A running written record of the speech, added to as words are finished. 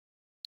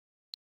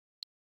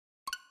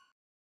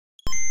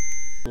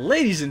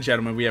Ladies and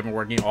gentlemen, we have been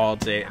working all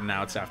day and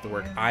now it's after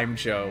work. I'm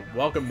Joe.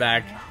 Welcome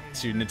back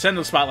to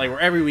Nintendo Spotlight, where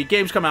every week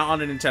games come out on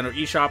the Nintendo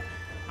eShop.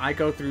 I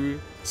go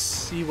through,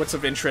 see what's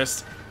of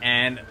interest,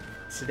 and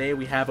today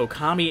we have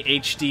Okami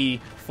HD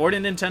for the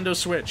Nintendo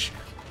Switch.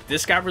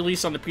 This got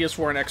released on the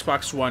PS4 and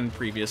Xbox One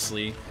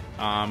previously,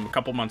 a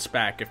couple months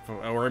back,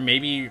 or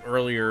maybe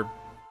earlier.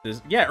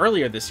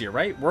 Earlier this year,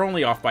 right? We're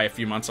only off by a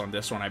few months on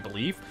this one, I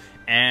believe,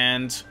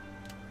 and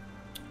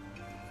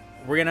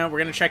we're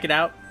gonna check it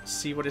out,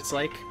 see what it's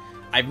like.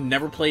 I've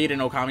never played an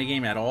Okami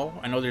game at all.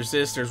 I know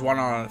there's one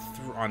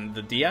on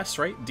the DS,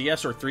 right?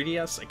 DS or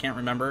 3DS, I can't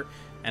remember.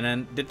 And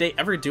then, did they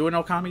ever do an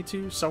Okami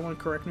 2? Someone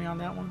correct me on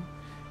that one.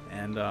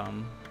 And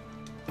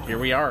here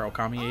we are,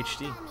 Okami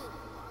HD.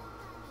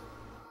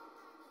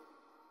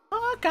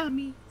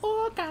 Okami,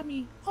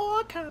 Okami,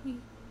 Okami.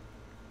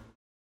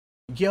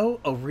 Yo,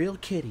 a real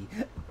kitty.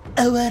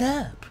 Oh, what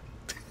up?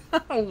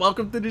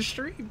 Welcome to the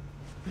stream.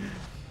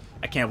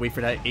 I can't wait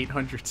for that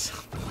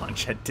 800th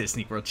launch at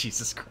Disney World.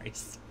 Jesus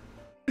Christ.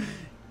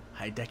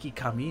 Hideki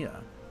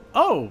Kamiya.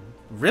 Oh,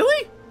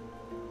 really?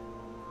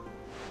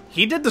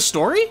 He did the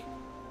story?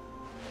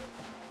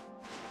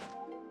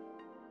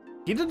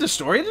 He did the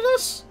story to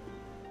this?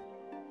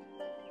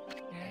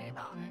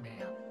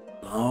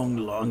 Long,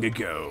 long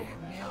ago,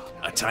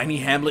 a tiny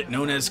hamlet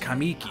known as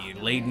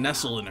Kamiki lay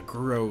nestled in a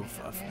grove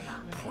of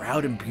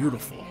proud and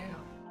beautiful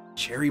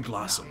cherry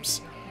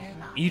blossoms.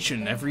 Each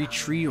and every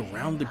tree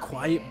around the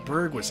quiet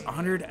burg was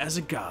honored as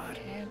a god.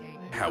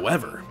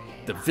 However,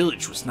 the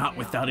village was not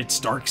without its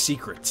dark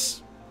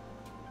secrets.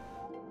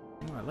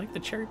 Oh, I like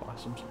the cherry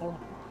blossoms. Hold on.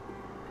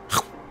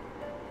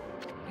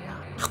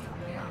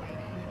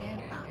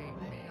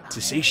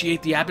 To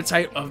satiate the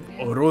appetite of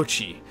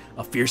Orochi,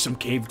 a fearsome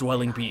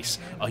cave-dwelling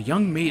beast, a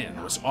young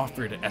maiden was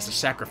offered as a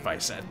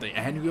sacrifice at the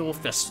annual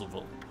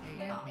festival.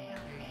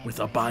 With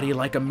a body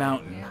like a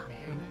mountain,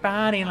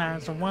 body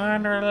like a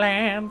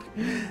wonderland,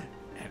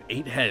 and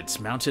 8 heads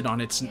mounted on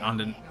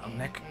the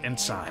neck and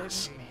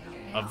sides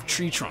of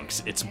tree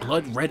trunks, its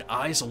blood-red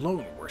eyes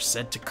alone were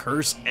said to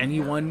curse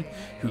anyone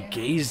who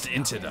gazed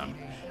into them.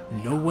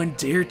 No one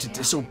dared to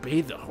disobey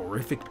the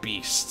horrific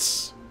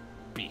beast.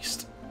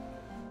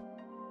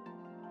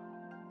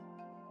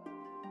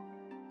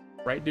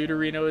 Right,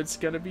 Deuterino, it's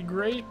gonna be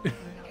great.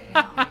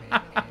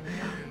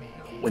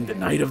 When the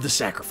night of the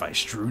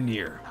sacrifice drew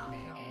near,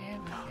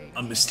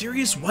 a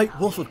mysterious white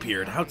wolf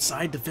appeared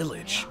outside the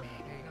village.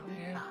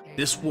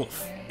 This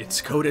wolf, its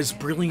coat as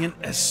brilliant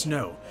as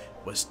snow,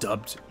 was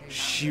dubbed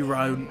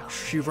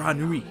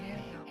Shiranui.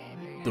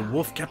 The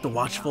wolf kept a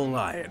watchful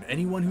eye on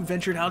anyone who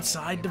ventured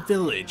outside the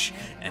village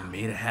and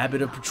made a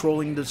habit of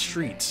patrolling the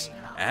streets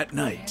at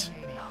night.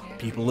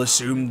 People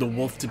assumed the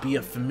wolf to be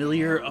a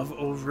familiar of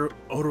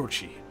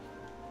Orochi.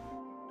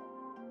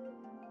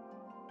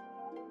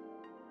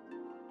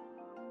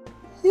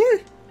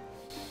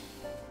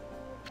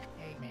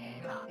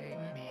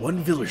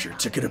 One villager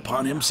took it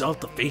upon himself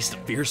to face the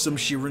fearsome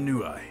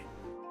Shiranui.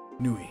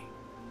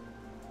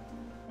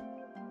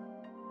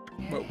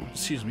 Oh,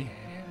 excuse me.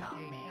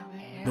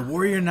 The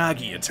warrior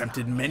Nagi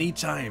attempted many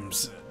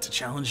times to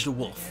challenge the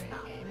wolf,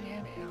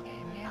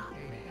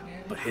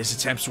 but his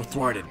attempts were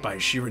thwarted by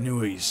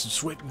Shiranui's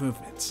swift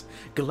movements.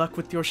 Good luck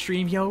with your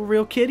stream, yo,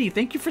 real kitty.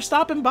 Thank you for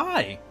stopping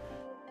by.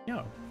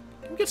 Yo,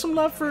 can we get some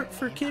love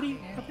for Kitty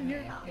up in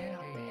here?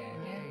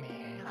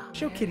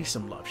 Show Kitty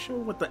some love. Show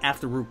what the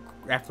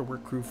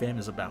after-work crew fam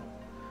is about.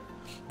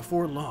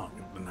 Before long,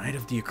 the night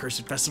of the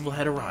accursed festival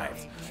had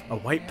arrived. A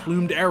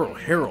white-plumed arrow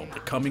heralded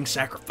the coming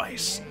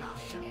sacrifice.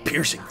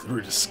 Piercing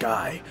through the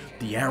sky,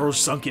 the arrow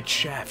sunk its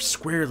shaft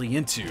squarely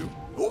into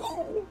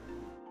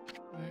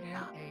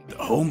the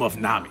home of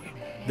Nami,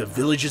 the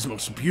village's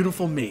most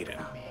beautiful maiden.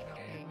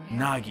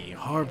 Nagi,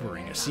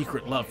 harboring a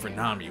secret love for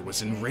Nami,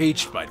 was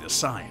enraged by the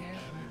sign.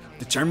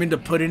 Determined to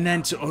put an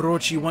end to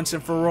Orochi once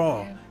and for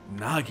all,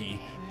 Nagi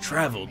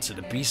traveled to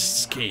the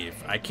beast's cave.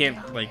 I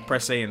can't, like,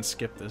 press A and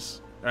skip this.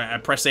 I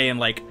press A and,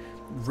 like,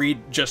 read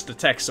just the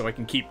text so I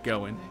can keep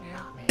going.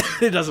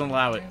 It doesn't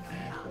allow it.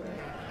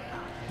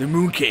 The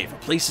Moon Cave, a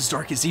place as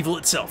dark as evil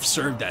itself,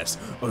 served as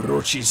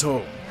Orochi's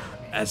home.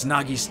 As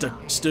Nagi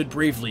stood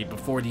bravely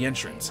before the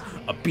entrance,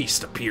 a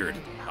beast appeared,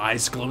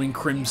 eyes glowing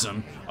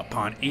crimson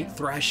upon 8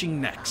 thrashing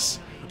necks.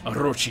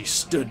 Orochi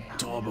stood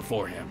tall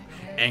before him,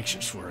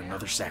 anxious for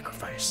another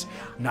sacrifice.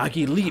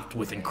 Nagi leaped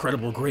with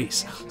incredible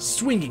grace,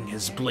 swinging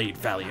his blade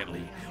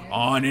valiantly.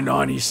 On and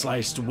on he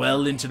sliced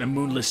well into the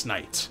moonless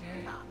night.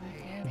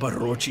 But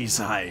Orochi's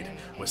hide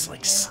was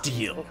like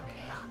steel.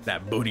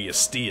 That booty of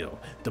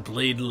steel. The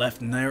blade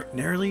left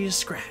nearly a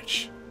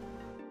scratch.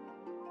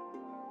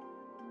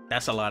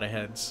 That's a lot of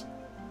heads.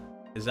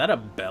 Is that a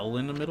bell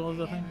in the middle of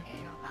the thing?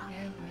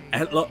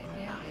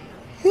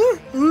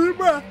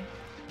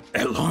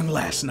 At long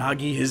last,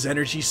 Nagi, his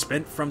energy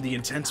spent from the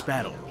intense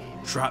battle,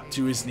 dropped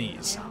to his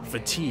knees,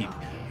 fatigued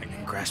and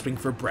grasping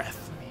for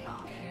breath.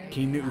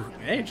 He knew,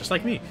 hey, just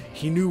like me,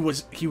 he knew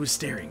he was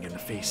staring in the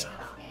face of.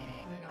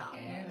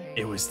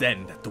 It was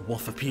then that the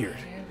wolf appeared.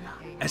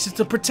 As if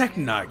to protect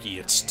Nagi,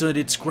 it stood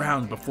its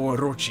ground before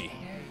Orochi.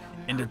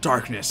 In the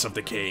darkness of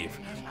the cave,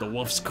 the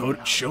wolf's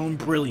coat shone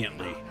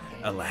brilliantly.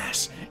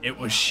 Alas, it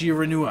was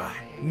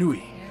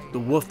Shiranui, the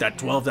wolf that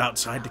dwelled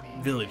outside the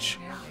village.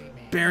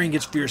 Bearing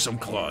its fearsome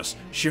claws,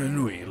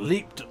 Shiranui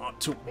leaped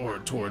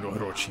toward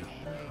Orochi.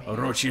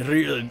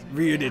 Orochi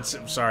reared its...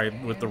 Sorry,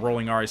 with the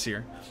rolling R's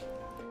here.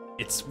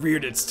 It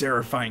reared its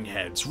terrifying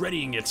heads,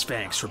 readying its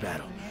fangs for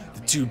battle.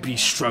 The two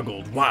beasts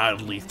struggled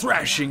wildly,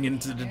 thrashing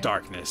into the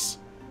darkness.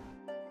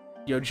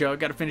 Yo, Joe, I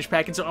gotta finish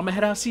packing, so I'm gonna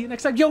head out. See you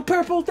next time. Yo,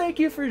 Purple, thank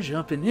you for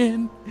jumping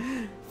in.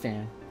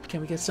 Fam,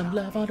 can we get some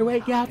love on the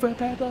way out for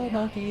Purple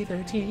Monkey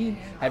 13?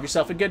 Have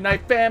yourself a good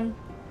night, fam.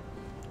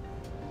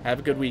 Have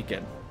a good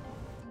weekend.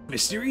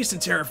 Mysterious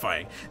and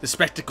terrifying, the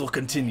spectacle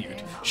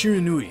continued.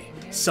 Shiranui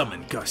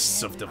summoned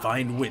gusts of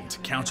divine wind to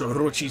counter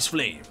Orochi's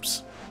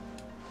flames.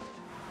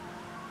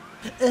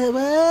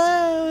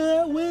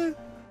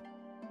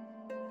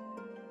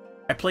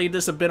 I played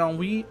this a bit on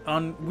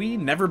Wii,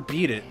 never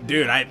beat it.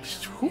 Dude,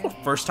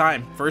 first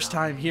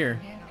time here.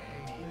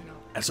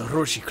 As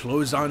Orochi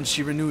closed on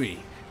Shiranui,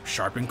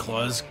 sharpened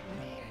claws,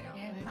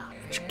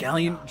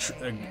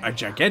 a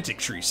gigantic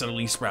tree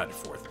suddenly sprouted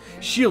forth.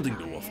 Shielding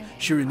the wolf,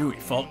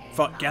 Shiranui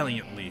fought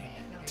gallantly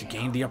to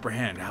gain the upper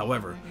hand.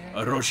 However,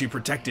 Orochi,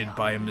 protected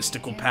by a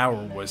mystical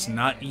power, was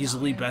not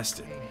easily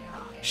bested.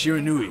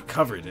 Shiranui,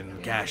 covered in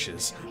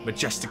gashes,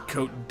 majestic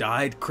coat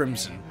dyed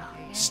crimson,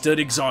 stood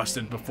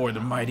exhausted before the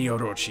mighty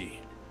Orochi.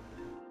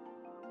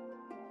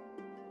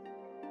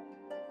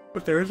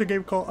 But there is a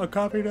game called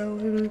Okami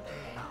now.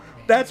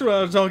 That's what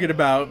I was talking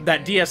about.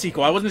 That DS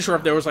sequel. I wasn't sure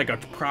if there was like a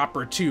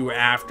proper 2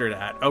 after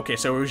that. Okay,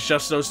 so it was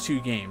just those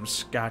 2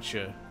 games.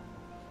 Gotcha.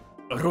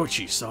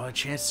 Orochi saw a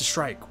chance to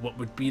strike what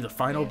would be the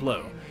final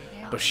blow,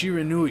 but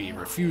Shiranui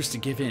refused to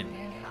give in.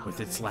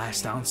 With its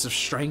last ounce of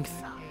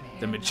strength,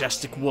 the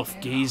majestic wolf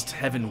gazed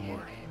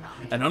heavenward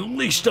and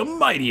unleashed a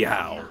mighty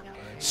howl.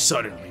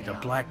 Suddenly, the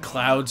black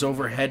clouds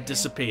overhead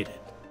dissipated.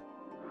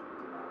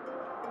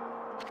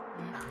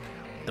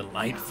 The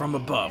light from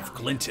above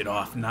glinted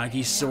off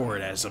Nagi's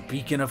sword as a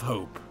beacon of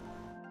hope.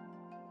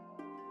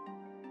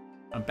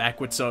 I'm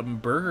back with some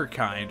Burger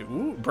Kind.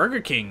 Ooh,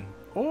 Burger King.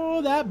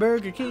 Oh, that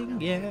Burger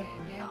King, yeah.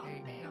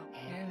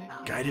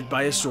 Guided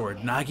by a sword,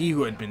 Nagi,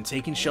 who had been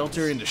taking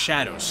shelter in the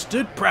shadows,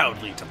 stood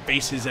proudly to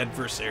face his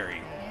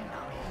adversary,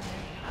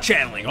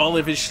 channeling all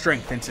of his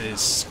strength into his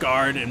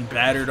scarred and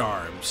battered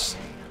arms.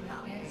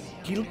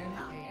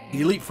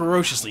 He leaped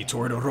ferociously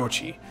toward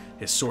Orochi,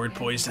 his sword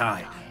poised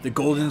high, the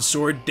golden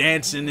sword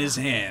danced in his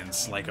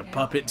hands like a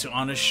puppet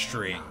on a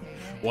string.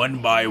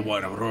 One by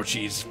one,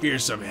 Orochi's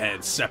fearsome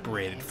heads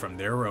separated from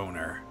their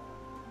owner.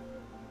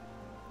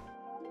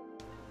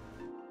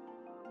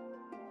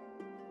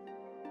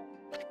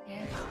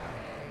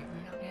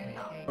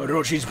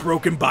 Orochi's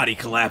broken body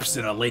collapsed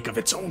in a lake of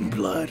its own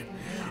blood.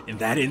 In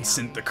that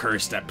instant, the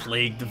curse that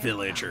plagued the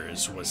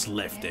villagers was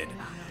lifted.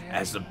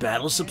 As the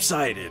battle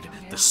subsided,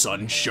 the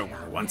sun shone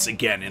once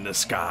again in the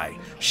sky.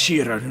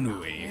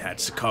 Shiranui had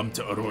succumbed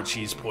to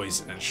Orochi's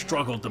poison and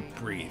struggled to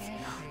breathe.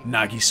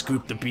 Nagi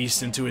scooped the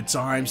beast into its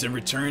arms and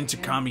returned to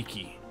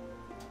Kamiki.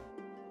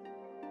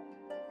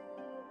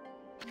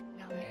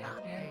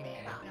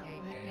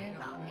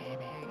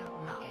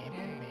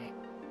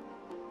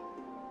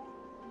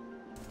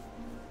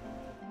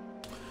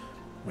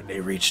 When they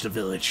reached the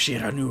village,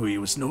 Shiranui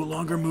was no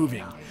longer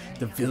moving.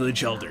 The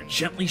village elder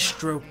gently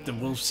stroked the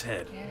wolf's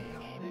head.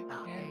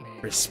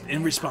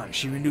 In response,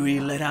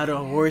 Shiranui let out a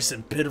hoarse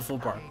and pitiful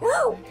bark,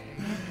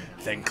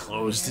 then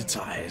closed its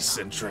eyes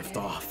and drifted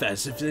off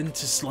as if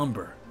into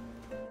slumber.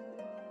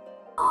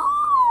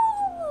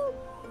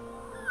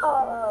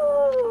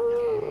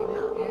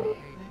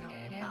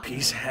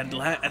 Peace had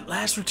at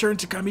last returned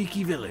to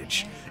Kamiki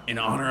village. In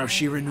honor of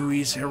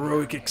Shiranui's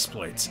heroic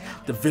exploits,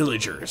 the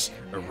villagers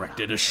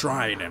erected a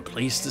shrine and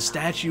placed a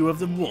statue of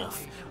the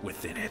wolf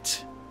within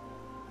it.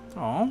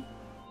 Aww.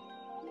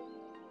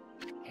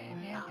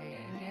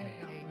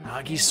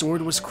 Nagi's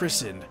sword was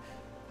christened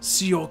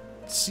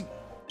Tsukuyomi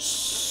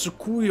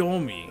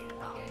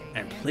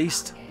and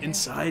placed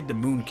inside the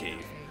moon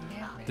cave.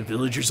 The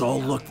villagers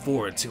all looked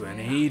forward to an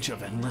age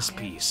of endless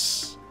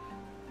peace.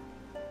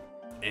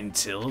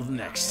 Until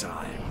next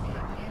time.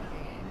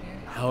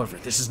 However,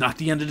 this is not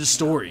the end of the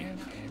story.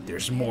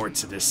 There's more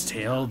to this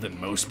tale than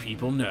most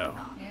people know.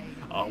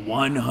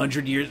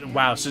 100 years...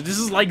 Wow, so this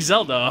is like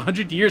Zelda.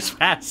 100 years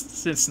passed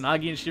since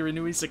Nagi and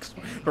Shiranui's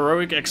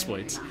heroic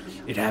exploits.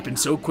 It happened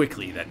so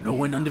quickly that no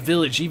one on the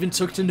village even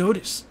took to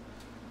notice.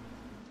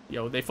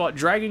 Yo, they fought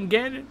Dragon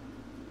Ganon.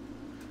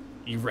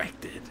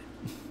 Erected.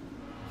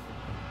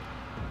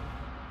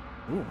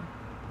 Ooh.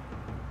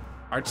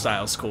 Art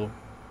style's cool.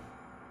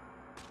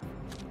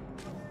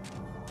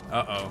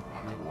 Uh-oh.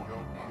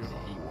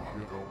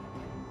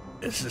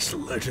 Is this a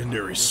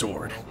legendary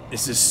sword?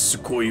 Is this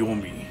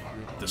Tsukuyomi,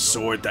 the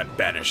sword that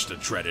banished the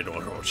dreaded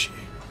Orochi?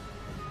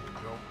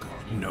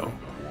 No,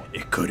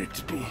 it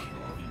couldn't be.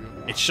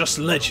 It's just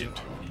legend,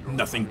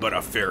 nothing but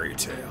a fairy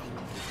tale.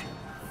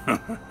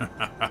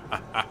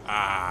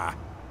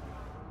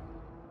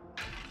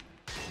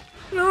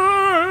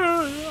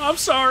 I'm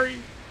sorry.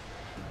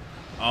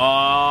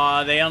 Aw,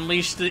 Aw, they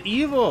unleashed the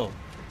evil.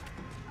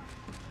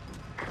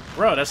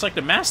 Bro, that's like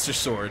the Master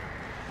Sword.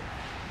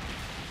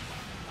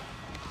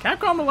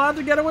 Capcom allowed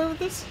to get away with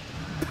this?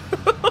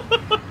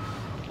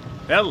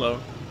 Hello.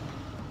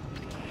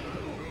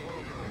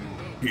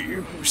 He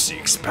who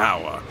seeks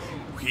power,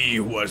 he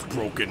who has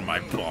broken my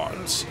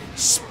bonds,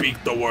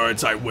 speak the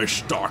words I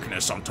wish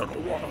darkness unto the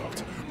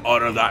world.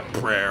 Utter that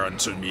prayer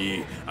unto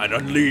me, and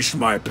unleash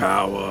my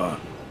power.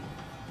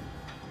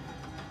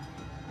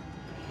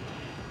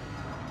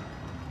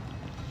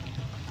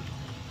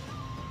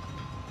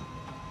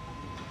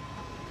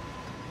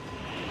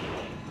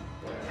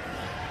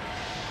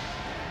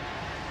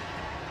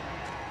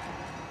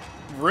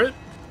 Rip.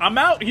 I'm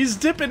out. He's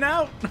dipping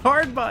out.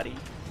 Hard body.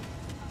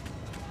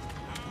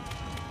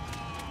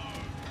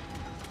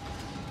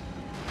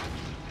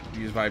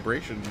 Use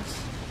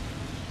vibrations.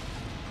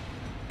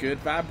 Good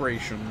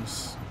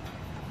vibrations.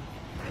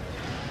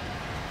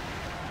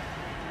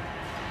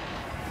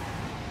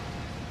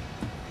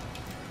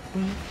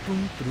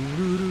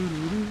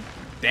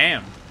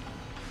 Damn.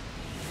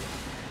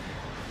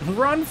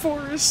 Run,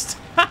 Forrest.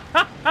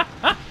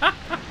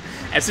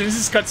 As soon as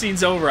this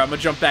cutscene's over, I'm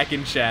gonna jump back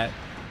in chat.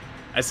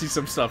 I see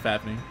some stuff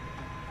happening.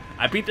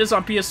 I beat this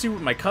on PS2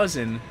 with my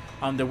cousin,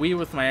 on the Wii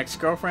with my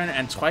ex-girlfriend,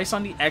 and twice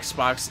on the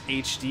Xbox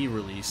HD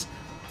release.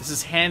 This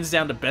is hands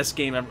down the best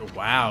game ever.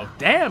 Wow.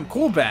 Damn,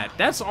 cool, Bat.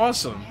 That's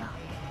awesome.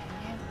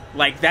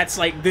 Like, that's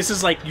like, this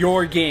is like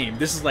your game.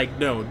 This is like,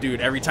 no,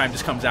 dude, every time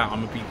this comes out,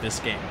 I'm gonna beat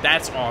this game.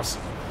 That's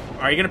awesome.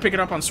 Are you gonna pick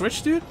it up on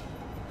Switch, dude?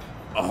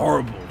 A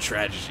horrible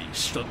tragedy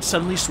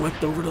suddenly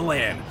swept over the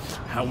land.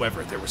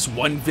 However, there was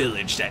one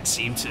village that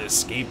seemed to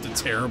escape the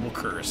terrible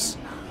curse.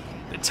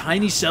 The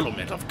tiny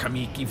settlement of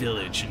Kamiki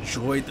Village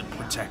enjoyed the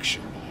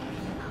protection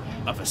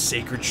of a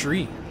sacred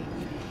tree.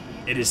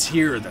 It is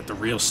here that the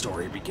real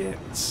story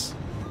begins.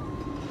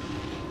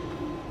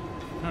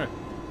 Alright.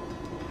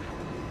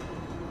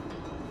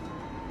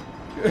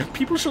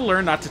 People should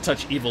learn not to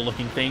touch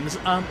evil-looking things.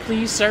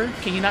 Please, sir,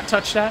 can you not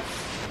touch that?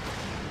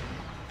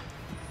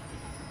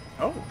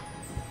 Oh.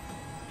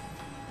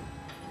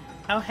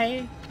 Oh,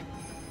 hey.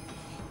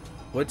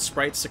 Wood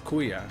Sprite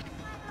Sequoia.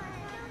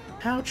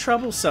 How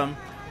troublesome.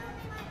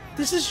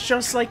 This is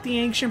just like the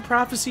ancient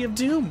prophecy of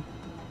Doom.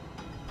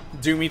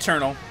 Doom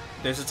Eternal.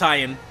 There's a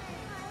tie-in.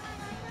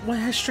 What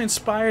has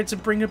transpired to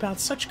bring about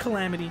such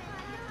calamity?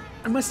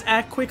 I must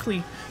act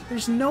quickly.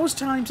 There's no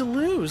time to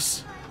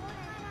lose.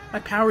 My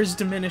power is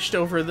diminished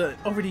over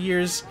the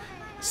years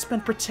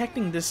spent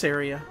protecting this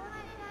area.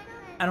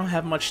 I don't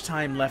have much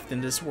time left in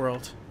this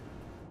world.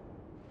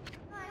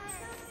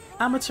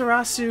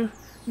 Amaterasu,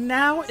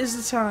 now is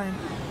the time.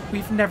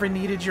 We've never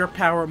needed your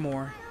power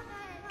more.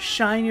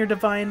 Shine your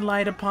divine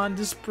light upon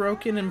this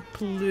broken and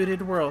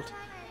polluted world.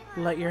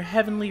 Let your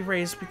heavenly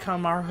rays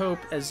become our hope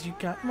as you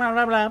got blah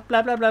blah blah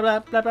blah blah blah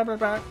blah blah blah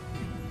blah.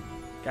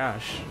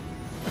 Gosh.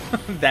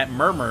 That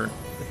murmur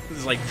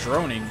is like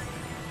droning.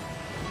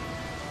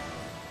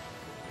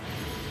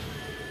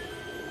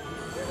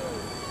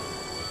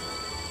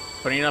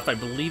 Funny enough, I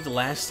believe the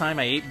last time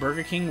I ate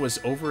Burger King was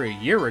over a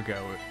year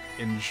ago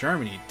in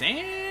Germany.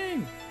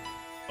 Dang!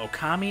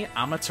 Okami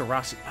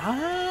Amaterasu.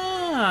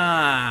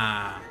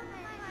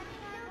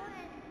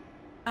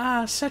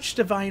 Ah, such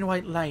divine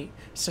white light,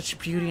 such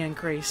beauty and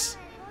grace.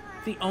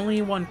 The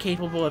only one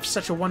capable of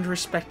such a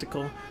wondrous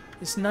spectacle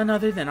is none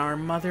other than our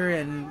mother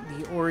and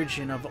the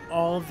origin of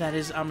all that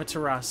is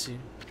Amaterasu.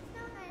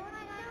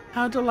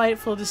 How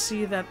delightful to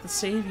see that the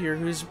savior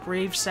whose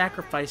brave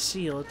sacrifice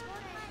sealed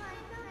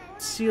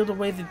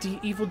away the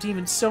evil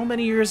demon so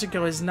many years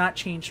ago has not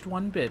changed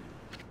one bit.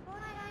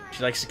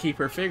 She likes to keep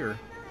her figure.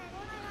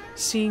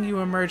 Seeing you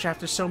emerge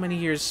after so many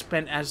years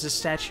spent as the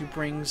statue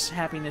brings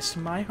happiness to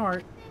my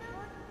heart.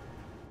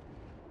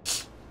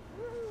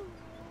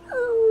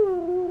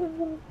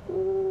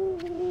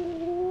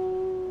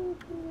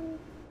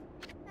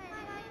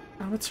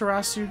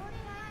 Amaterasu,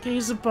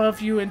 gaze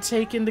above you and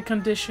take in the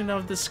condition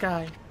of the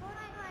sky.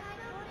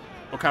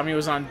 Okami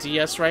was on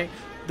DS, right?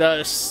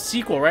 The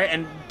sequel, right?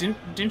 And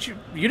didn't you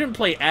didn't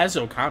play as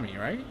Okami,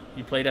 right?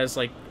 You played as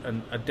like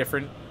a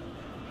different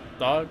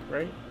dog,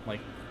 right? Like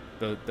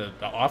the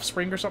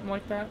offspring or something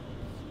like that.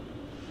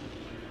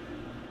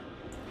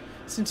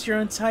 Since your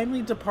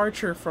untimely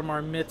departure from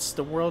our midst,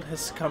 the world has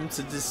succumbed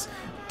to this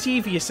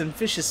devious and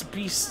vicious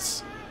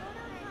beasts.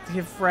 They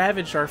have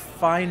ravaged our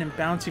fine and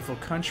bountiful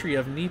country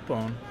of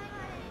Nippon.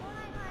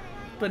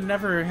 But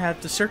never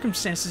have the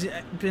circumstances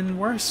been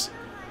worse.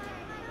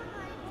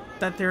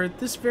 That they're at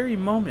this very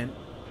moment.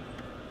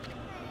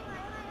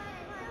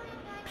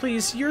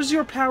 Please, use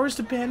your powers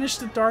to banish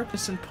the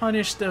darkness and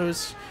punish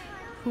those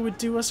who would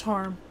do us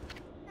harm.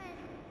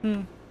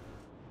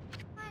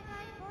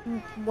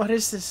 What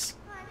is this?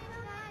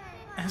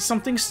 Has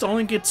something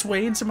stolen its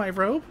way into my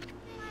robe?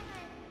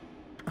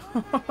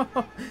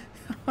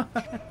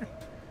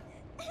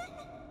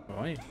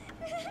 Boy.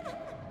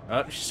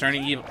 Oh, she's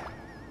turning evil.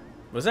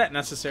 Was that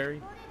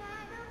necessary?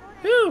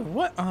 Ooh,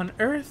 what on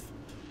earth?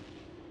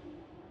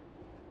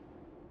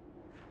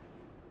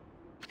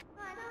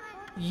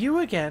 You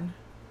again?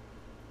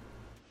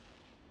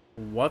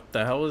 What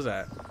the hell is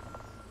that?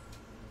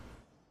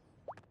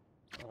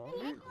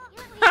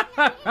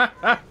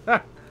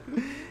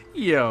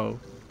 Yo.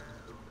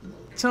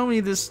 Tell me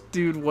this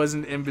dude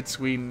wasn't in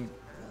between.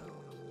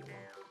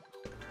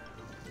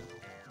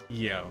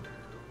 Yo.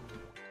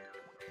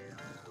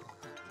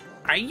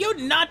 Are you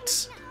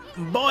nuts?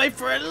 Boy,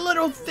 for a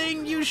little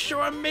thing, you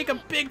sure make a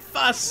big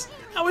fuss.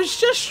 I was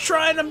just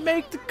trying to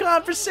make the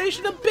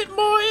conversation a bit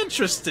more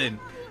interesting.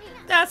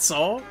 That's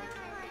all.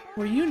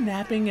 Were you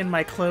napping in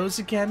my clothes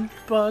again,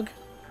 Bug?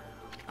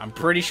 I'm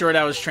pretty sure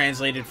that was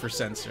translated for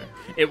censor.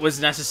 It was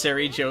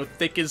necessary, Joe.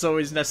 Thick is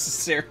always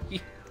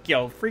necessary.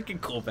 Yo,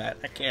 freaking cool, Bat.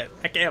 I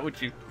can't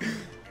with you.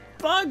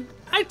 Bug,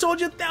 I told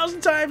you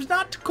 1,000 times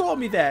not to call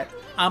me that.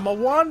 I'm a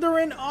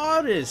wandering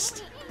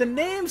artist. The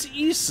name's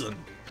Isun.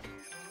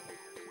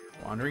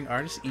 Wandering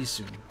artist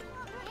Isun.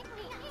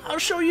 I'll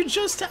show you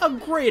just how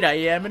great I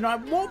am, and I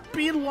won't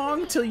be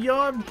long till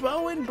you're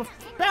bowing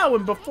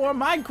before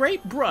my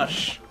great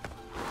brush.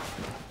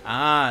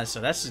 Ah,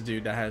 so that's the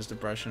dude that has the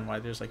brush and why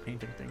there's like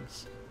painting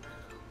things.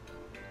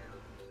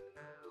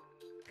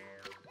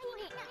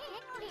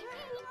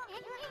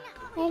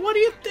 Well, what do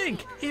you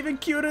think? Even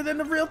cuter than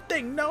the real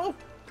thing, no?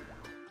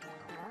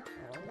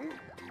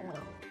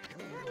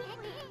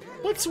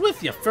 What's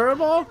with you,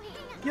 furball?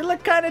 You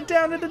look kinda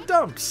down in the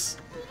dumps.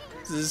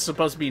 This is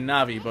supposed to be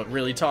Navi, but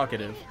really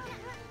talkative.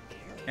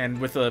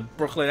 And with a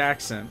Brooklyn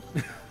accent.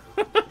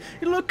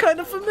 You look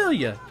kinda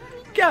familiar.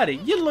 Got it,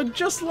 you look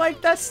just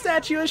like that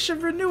statue of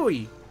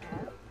Shivanui.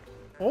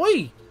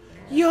 Oi!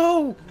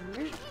 Yo!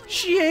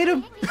 She ate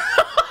him!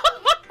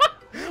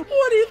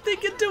 What do you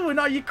think you're doing?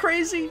 Are you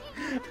crazy?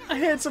 A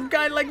handsome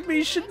guy like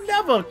me should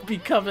never be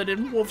covered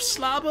in wolf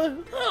slobber.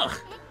 Ugh!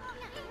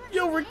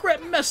 You'll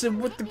regret messing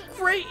with the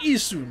great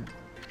Isun.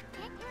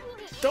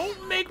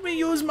 Don't make me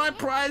use my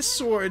prize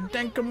sword,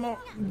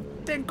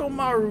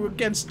 Denkomaru,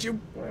 against you.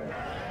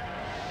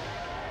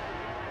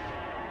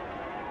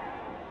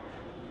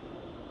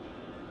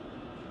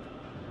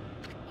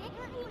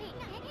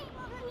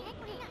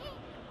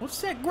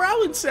 What's that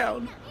growling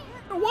sound?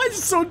 And why is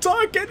it so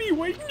dark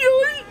anyway?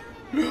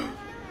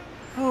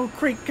 Oh,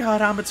 great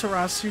God,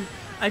 Amaterasu.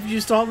 I've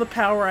used all the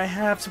power I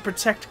have to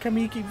protect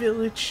Kamiki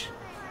Village.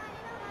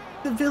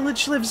 The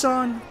village lives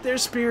on. Their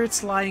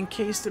spirits lie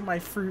encased in my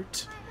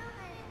fruit.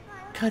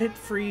 Cut it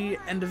free,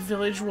 and the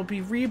village will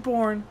be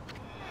reborn.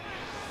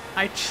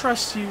 I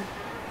trust you.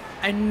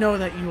 I know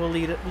that you will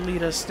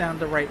lead us down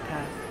the right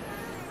path.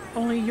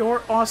 Only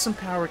your awesome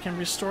power can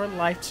restore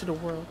life to the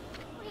world.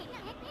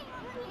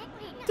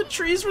 The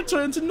trees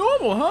return to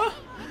normal, huh?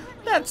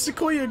 That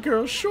Sequoia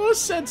girl sure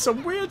said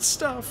some weird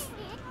stuff.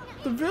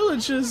 The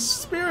village's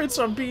spirits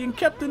are being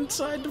kept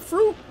inside the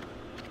fruit.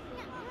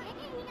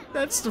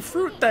 That's the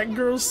fruit that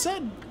girl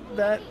said,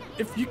 that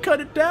if you cut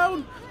it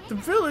down, the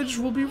village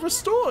will be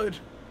restored.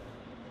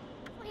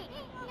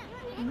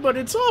 But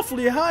it's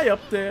awfully high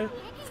up there.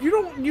 If you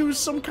don't use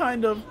some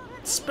kind of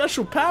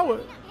special power,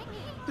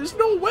 there's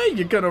no way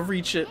you're gonna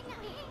reach it.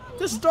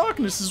 This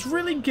darkness is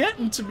really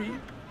getting to me.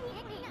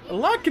 A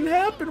lot can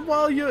happen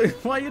while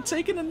you're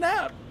taking a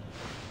nap.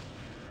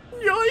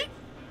 Yoink!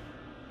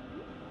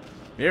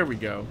 There we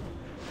go.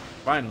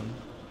 Finally.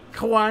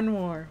 One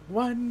more.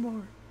 One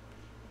more.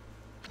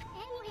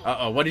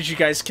 Uh-oh, what did you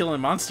guys kill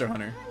in Monster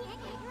Hunter?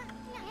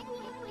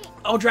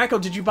 Oh, Draco,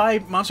 did you buy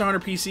Monster Hunter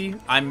PC?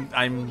 I'm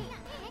not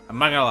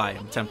gonna lie,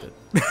 I'm tempted.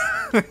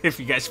 If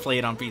you guys play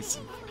it on PC.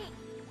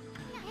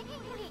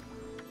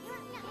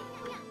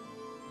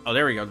 Oh,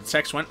 there we go. The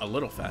text went a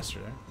little faster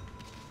there.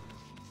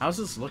 How's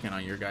this looking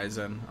on your guys'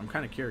 end? I'm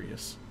kind of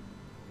curious.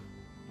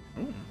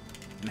 Ooh.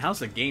 And how's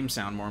the game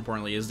sound, more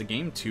importantly? Is the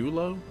game too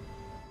low?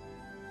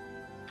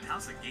 And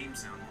how's the game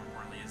sound, more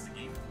importantly? Is the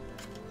game...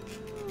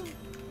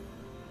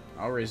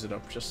 I'll raise it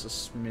up just a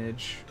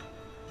smidge.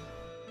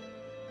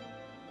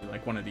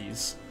 Like one of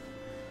these.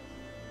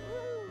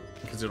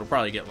 Because it'll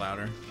probably get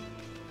louder.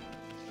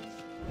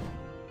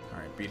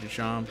 Alright, beat a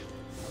chomp.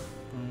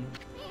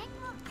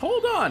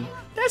 Hold on!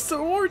 That's the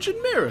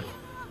origin mirror!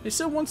 They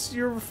said once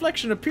your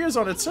reflection appears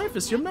on its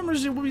surface, your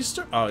memories will be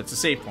oh, it's a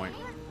save point.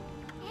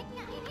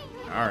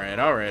 Alright,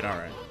 alright,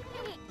 alright.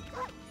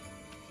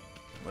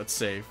 Let's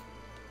save.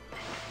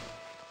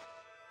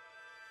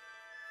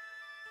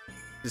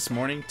 This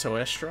morning,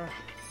 Toestra.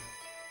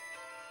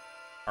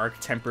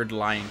 Arc-tempered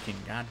Lion King.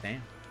 God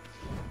damn.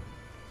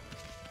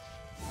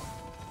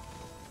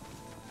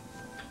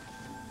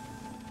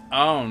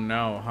 Oh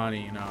no,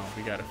 honey, no.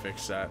 We gotta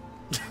fix that.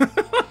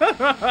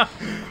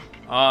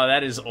 Oh,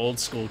 that is old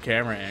school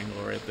camera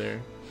angle right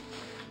there.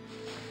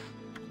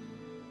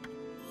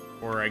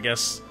 Or I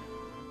guess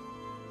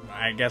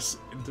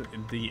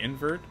the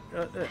invert.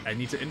 I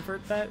need to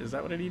invert that. Is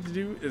that what I need to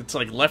do? It's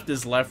like left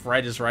is left,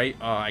 right is right.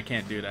 Oh, I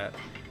can't do that.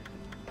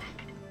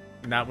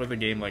 Not with a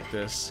game like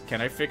this.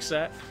 Can I fix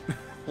that?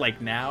 Like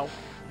now?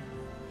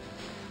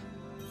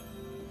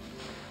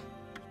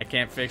 I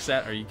can't fix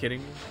that. Are you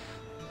kidding me?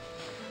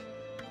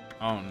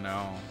 Oh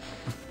no.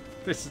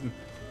 This is...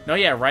 No,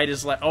 yeah, right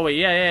is left. Oh, wait,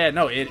 yeah,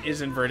 no, it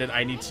is inverted.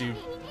 I need to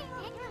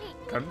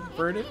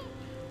convert it.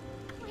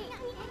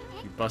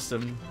 You bust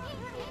him.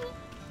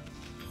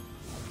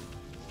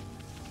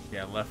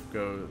 Yeah, left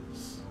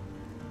goes...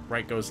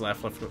 Right goes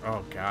left, left goes...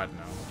 Oh, God,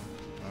 no.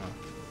 Oh.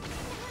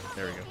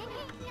 There we go.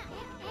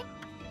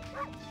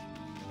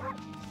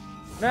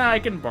 Nah, I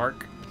can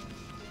bark.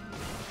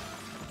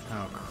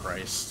 Oh,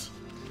 Christ.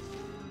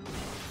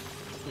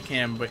 You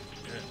can,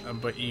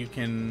 but you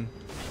can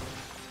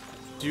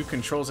do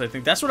controls, I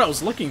think. That's what I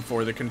was looking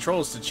for, the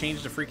controls to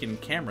change the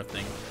freaking camera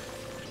thing.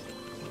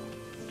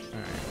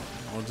 Alright,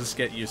 we'll just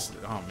get used to...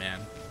 Oh, man.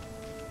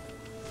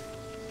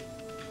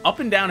 Up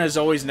and down has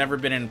always never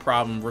been a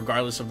problem,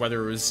 regardless of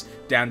whether it was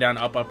down, down,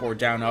 up, up, or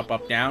down, up,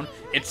 up, down.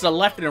 It's the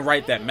left and the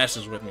right that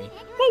messes with me.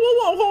 Whoa,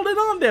 whoa, whoa, hold it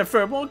on there,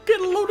 Furball.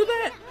 Get a load of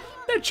that.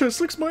 That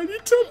just looks mighty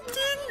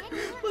tempting.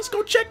 Let's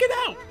go check it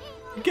out.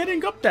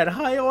 Getting up that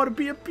high ought to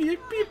be a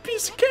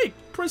piece of cake.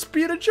 Press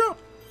B to jump.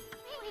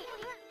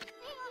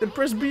 Then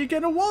press B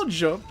again to wall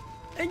jump.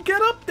 And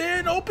get up there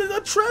and open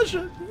the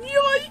treasure.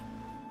 Yoy!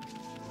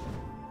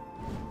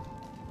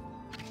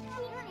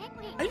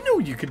 I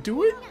knew you could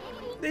do it.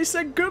 They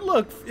said good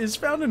luck is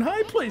found in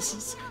high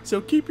places,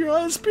 so keep your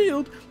eyes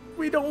peeled.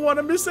 We don't want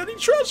to miss any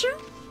treasure.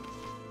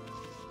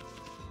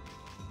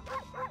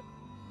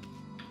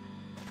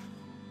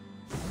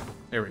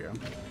 There we go.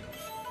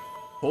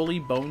 Holy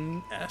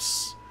Bone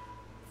S.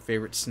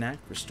 Favorite snack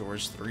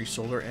restores 3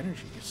 solar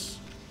energies.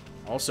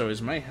 Also,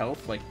 is my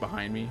health, like,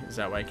 behind me? Is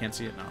that why I can't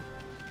see it now?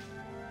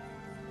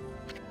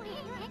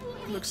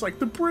 Looks like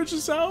the bridge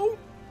is out.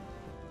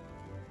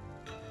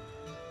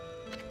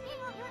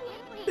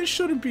 This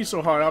shouldn't be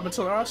so hard,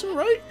 Amaterasu,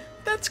 right?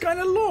 That's kind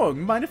of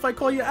long. Mind if I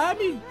call you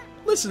Abby?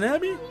 Listen,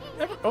 Abby.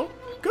 Oh,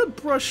 good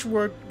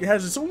brushwork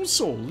has its own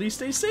soul. At least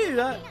they say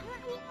that.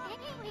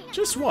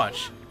 Just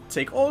watch.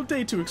 Take all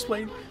day to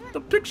explain. The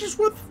picture's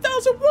worth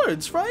 1,000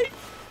 words, right?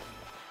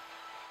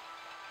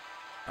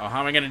 Oh,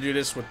 how am I gonna do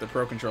this with the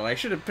Pro Controller? I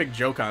should have picked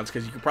Joy-Cons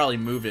because you could probably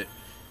move it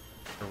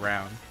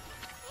around.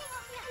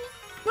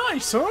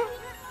 Nice, huh?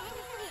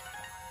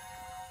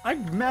 I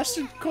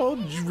mastered called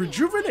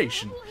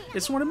Rejuvenation.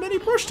 It's one of many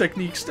brush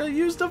techniques that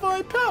use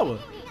divine power.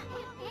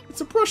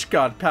 It's a brush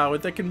god power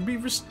that can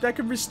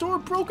restore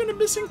broken and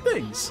missing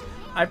things.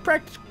 I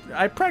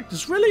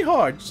practiced really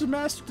hard to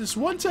master this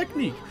one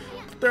technique.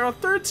 There are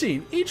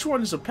 13. Each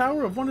one is a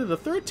power of one of the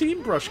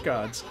 13 brush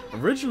gods.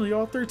 Originally,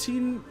 all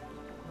 13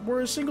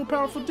 were a single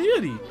powerful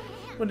deity.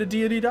 When the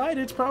deity died,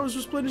 its powers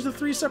were split into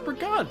 3 separate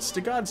gods.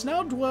 The gods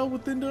now dwell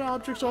within the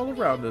objects all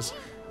around us.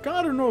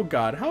 God or no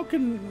God, how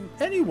can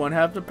anyone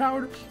have the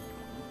power to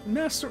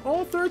master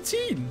all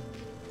 13?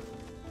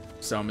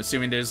 So I'm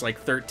assuming there's like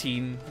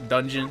 13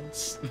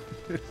 dungeons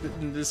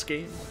in this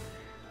game.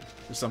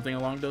 Or something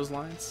along those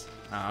lines.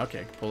 Ah, okay,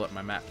 I can pull up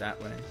my map that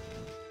way.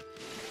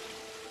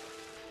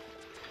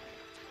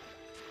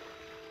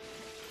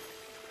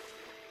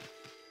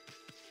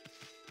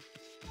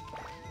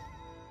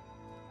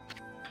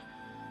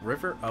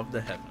 River of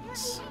the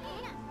Heavens.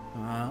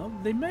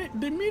 They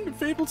mean the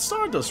fabled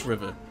Stardust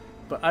River.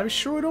 But I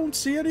sure don't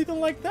see anything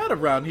like that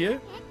around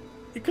here.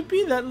 It could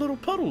be that little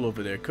puddle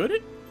over there, could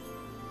it?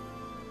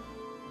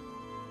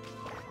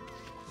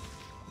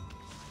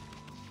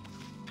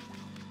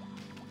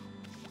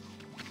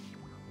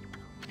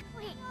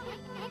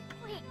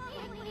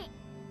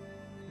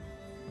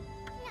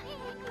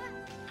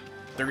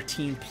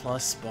 +13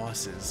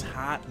 bosses.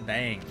 Hot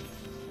dang.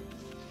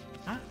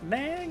 Hot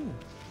dang.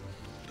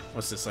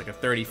 What's this, like a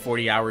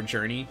 30-40 hour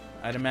journey,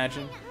 I'd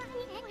imagine?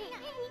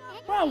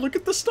 Wow, look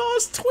at the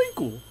stars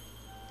twinkle!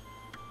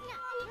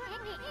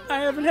 I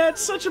haven't had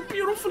such a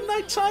beautiful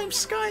nighttime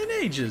sky in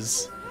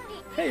ages.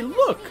 Hey,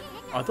 look!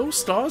 Are those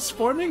stars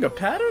forming a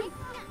pattern?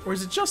 Or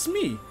is it just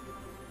me?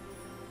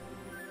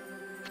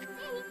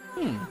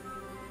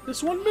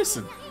 There's one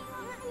missing.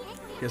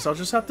 Guess I'll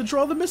just have to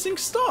draw the missing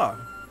star.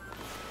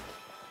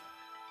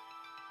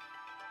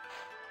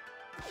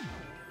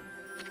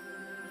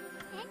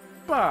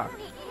 Bah!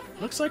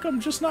 Looks like I'm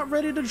just not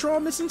ready to draw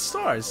missing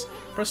stars.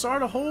 Press R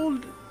to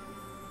hold...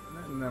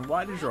 and then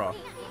Y to draw.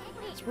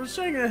 So we're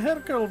taking a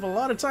heck of a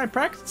lot of time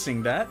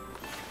practicing that.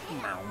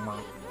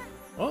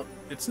 Well,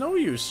 it's no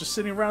use just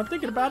sitting around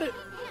thinking about it.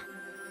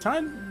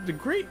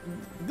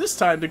 This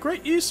time, the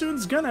great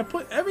Isun's gonna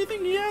put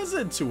everything he has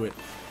into it.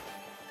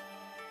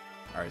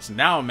 Alright, so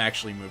now I'm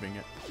actually moving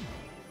it.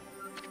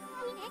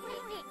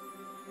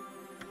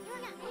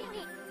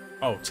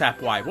 Oh,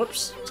 tap Y.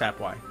 Whoops. Tap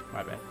Y.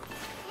 My bad.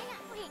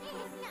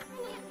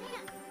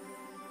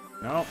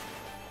 No.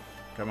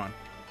 Come on.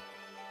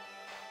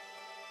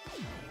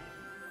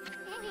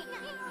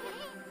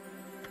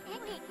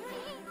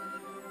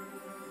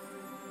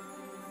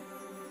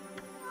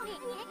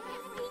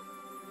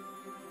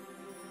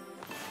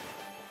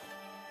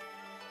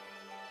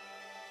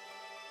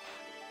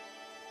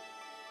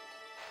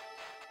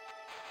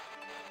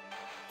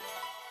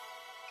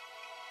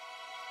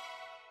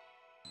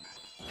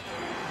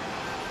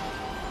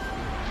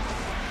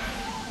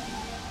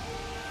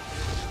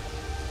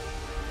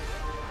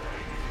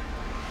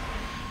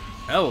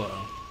 Hello.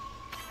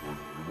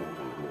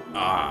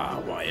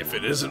 Why, if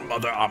it isn't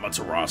Mother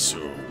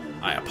Amaterasu,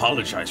 I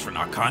apologize for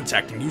not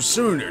contacting you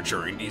sooner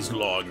during these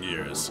long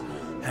years.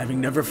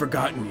 Having never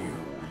forgotten you,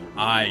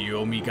 I,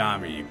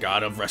 Yomigami,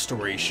 god of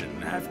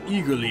restoration, have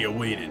eagerly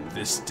awaited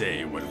this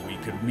day when we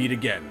could meet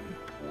again.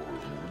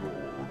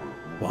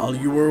 While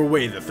you were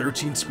away, the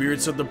 13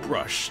 spirits of the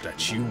brush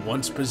that you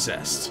once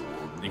possessed,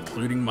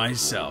 including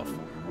myself,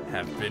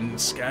 have been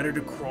scattered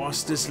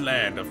across this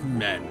land of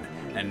men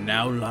and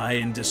now lie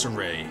in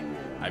disarray.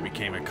 I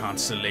became a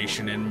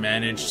constellation and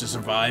managed to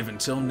survive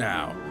until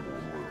now.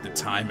 The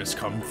time has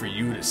come for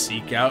you to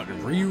seek out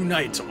and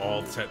reunite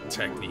all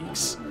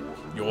techniques.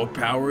 Your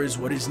power is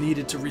what is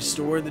needed to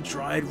restore the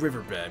dried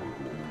riverbed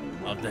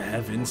of the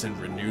heavens and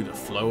renew the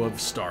flow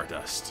of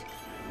stardust.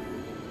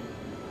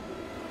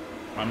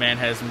 My man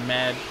has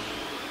mad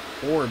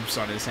orbs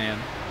on his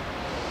hand.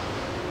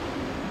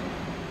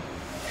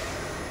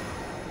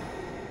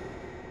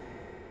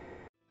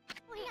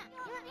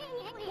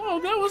 Oh,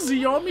 that was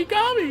the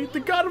Yomigami, the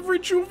god of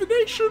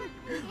rejuvenation.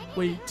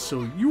 Wait,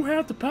 so you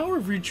have the power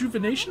of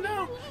rejuvenation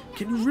now?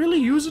 Can you really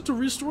use it to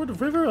restore the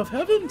river of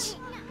heavens?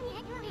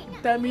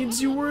 That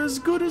means you were as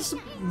good as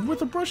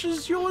with a brush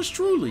as yours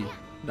truly.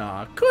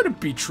 Nah, couldn't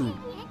be true.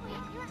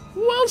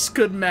 Who else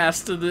could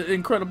master the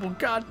incredible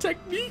god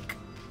technique?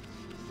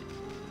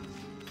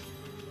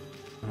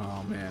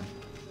 Oh man.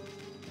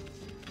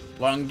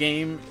 Long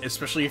game,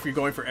 especially if you're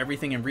going for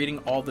everything and reading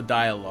all the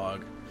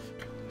dialogue.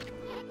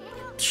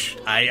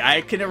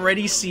 I can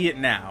already see it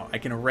now. I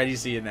can already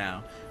see it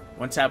now.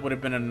 One tap would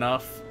have been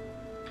enough.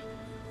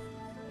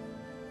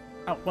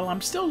 Oh, well,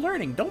 I'm still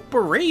learning. Don't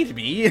berate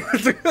me.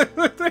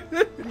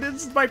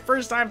 This is my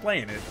first time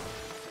playing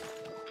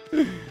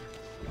it.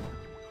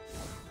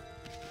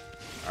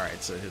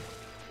 Alright, so here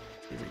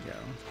we go.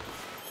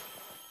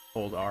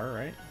 Hold R,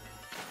 right?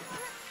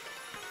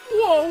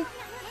 Whoa!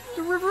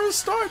 The river of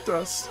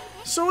stardust.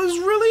 So it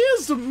really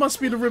is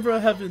must be the river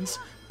of heavens.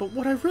 But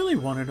what I really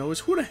want to know is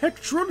who the heck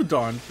drew the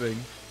darn thing?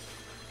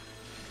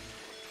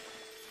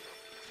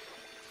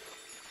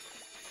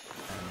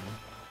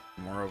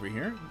 More over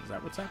here? Is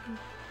that what's happening?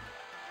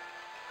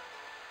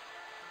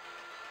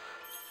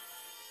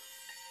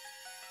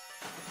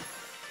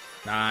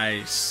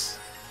 Nice.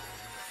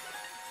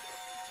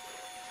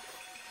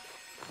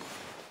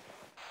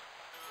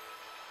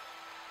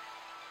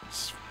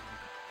 Let's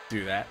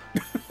do that.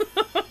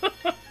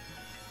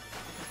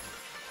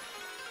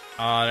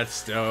 Oh,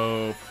 that's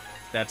dope.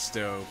 That's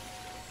dope.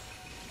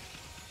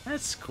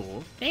 That's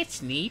cool.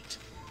 That's neat.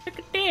 Look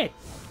at that.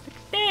 Look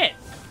at that.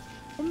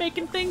 We're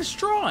making things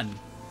drawn.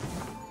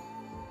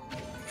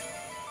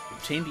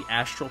 Obtain the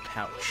astral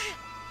pouch.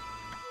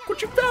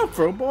 What you found,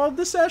 Crowball?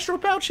 This astral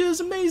pouch here is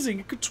amazing.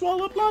 It could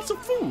swallow up lots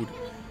of food.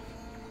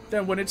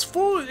 Then when it's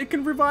full, it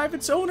can revive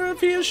its owner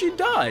if he or she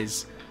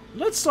dies.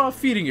 Let's start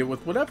feeding it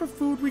with whatever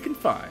food we can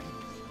find.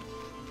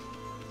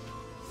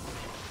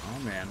 Oh,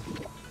 man.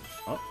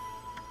 Oh.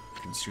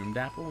 Consumed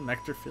apple,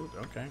 nectar filled.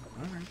 Okay,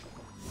 alright.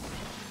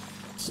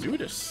 Let's do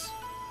this.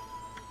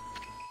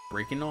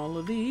 Breaking all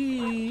of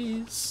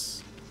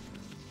these.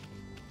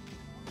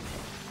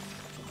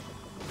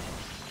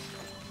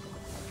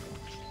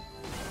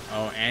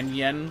 Oh, and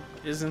Yen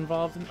is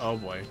involved in. Oh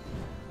boy.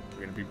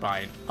 We're gonna be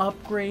buying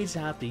upgrades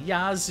out the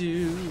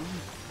yazoo.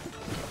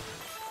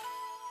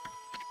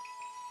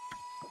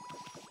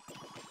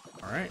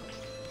 Alright.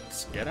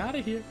 Let's get out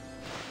of here.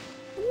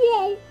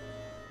 Whoa!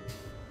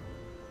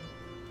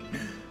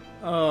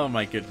 Oh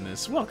my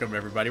goodness. Welcome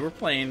everybody. We're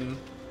playing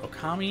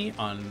Okami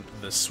on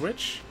the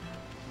Switch.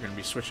 We're going to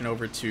be switching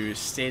over to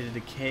State of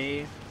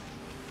Decay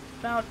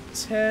about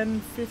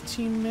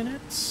 10-15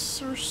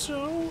 minutes or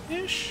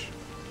so-ish.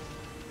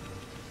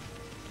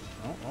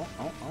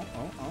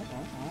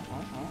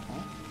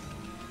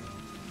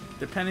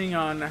 Depending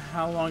on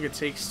how long it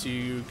takes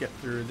to get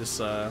through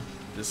this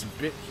this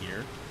bit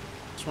here.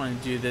 Just want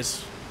to do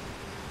this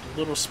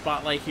little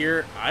spotlight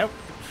here.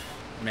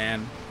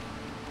 Man.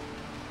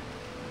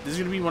 This is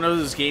going to be one of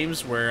those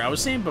games where I was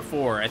saying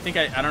before, I think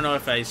I don't know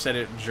if I said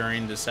it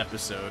during this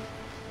episode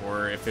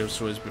or if this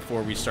was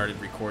before we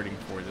started recording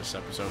for this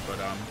episode, but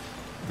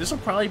this will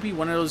probably be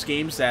one of those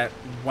games that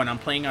when I'm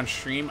playing on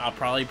stream, I'll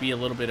probably be a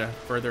little bit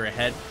further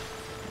ahead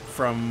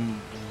from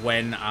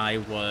when I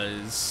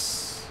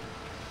was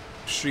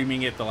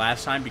streaming it the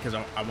last time, because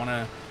I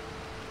want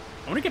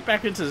to get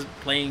back into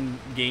playing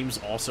games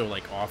also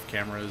like off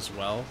camera as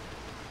well.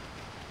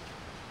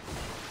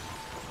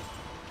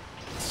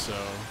 So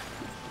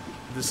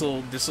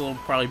this'll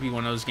probably be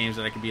one of those games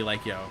that I could be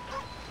like, yo,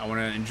 I want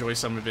to enjoy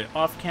some of it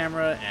off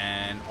camera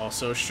and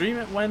also stream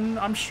it when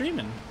I'm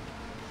streaming.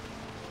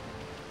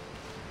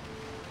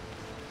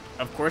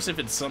 Of course, if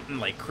it's something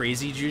like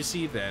crazy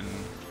juicy, then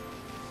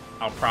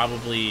I'll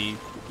probably,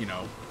 you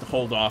know,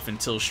 hold off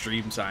until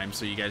stream time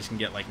so you guys can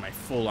get like my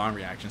full-on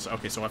reactions.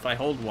 Okay, so if I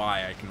hold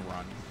Y, I can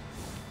run.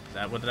 Is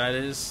that what that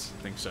is?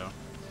 I think so.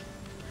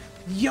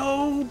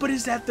 Yo, but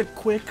is that the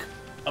quick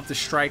of the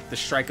strike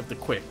of the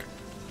quick?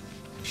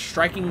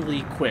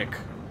 Strikingly quick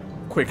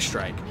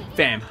strike.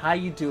 Fam, how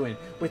you doing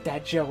with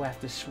that Joe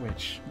after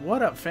switch?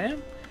 What up,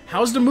 fam?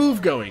 How's the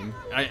move going?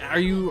 Are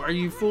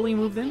you fully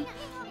moved in?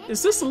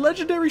 Is this a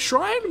legendary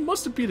shrine? It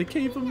must be the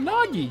cave of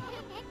Nagi.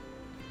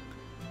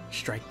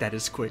 Strike that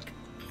is quick.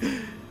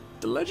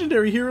 The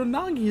legendary hero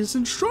Nagi is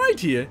enshrined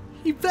here.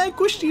 He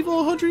vanquished evil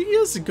 100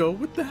 years ago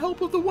with the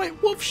help of the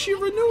White Wolf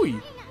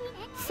Shiranui.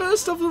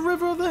 First the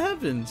river of the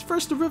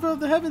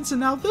heavens, and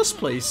now this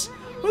place.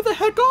 Where the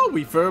heck are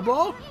we,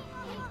 Furball?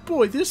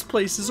 Boy, this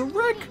place is a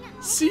wreck.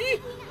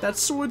 See? That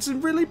sword's in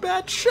really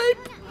bad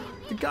shape.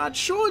 The god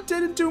sure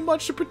didn't do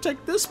much to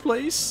protect this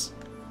place.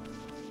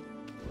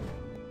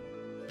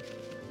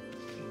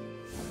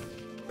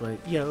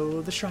 But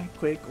yo, the Shrine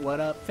Quick, what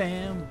up,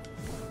 fam?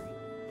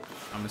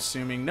 I'm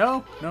assuming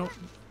no.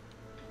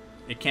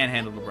 It can't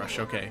handle the brush,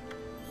 okay.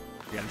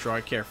 We gotta draw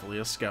it carefully,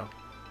 let's go.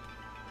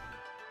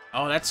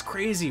 Oh, that's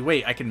crazy.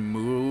 Wait, I can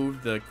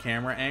move the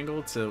camera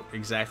angle to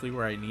exactly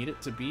where I need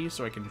it to be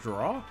so I can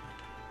draw?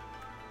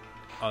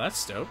 Oh,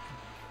 that's dope.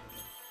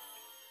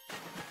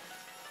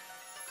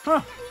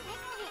 Huh.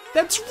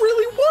 That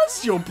really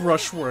was your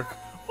brushwork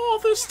all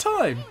this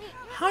time.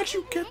 How'd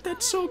you get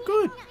that so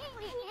good?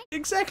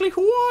 Exactly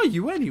who are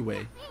you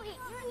anyway?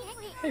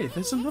 Hey,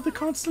 there's another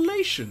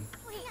constellation.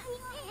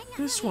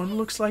 This one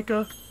looks like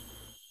a...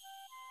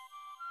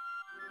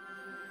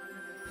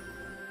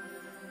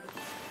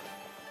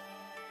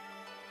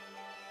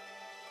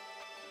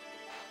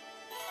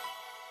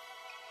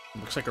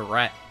 Looks like a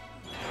rat.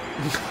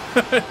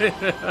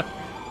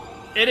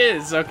 It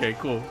is. Okay,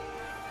 cool.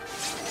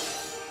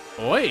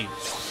 Oi.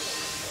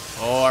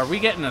 Oh, are we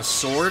getting a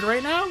sword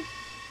right now?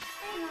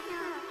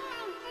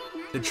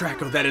 The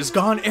Draco that is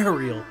gone,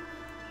 Ariel.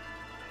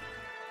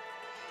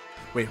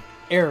 Wait,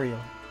 Ariel.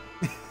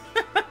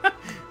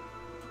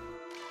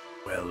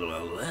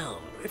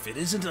 Well. If it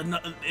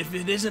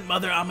isn't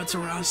Mother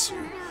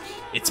Amaterasu,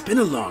 it's been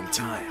a long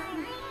time.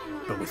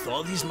 But with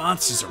all these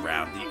monsters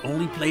around, the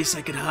only place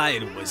I could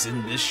hide was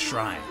in this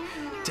shrine,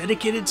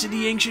 dedicated to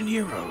the ancient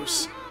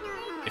heroes.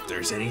 If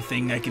there's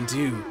anything I can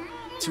do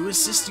to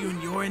assist you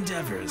in your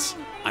endeavors,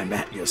 I'm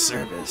at your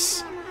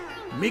service.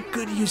 Make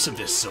good use of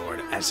this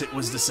sword, as it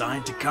was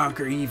designed to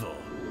conquer evil.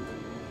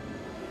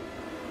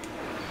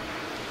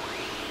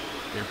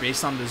 They're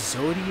based on the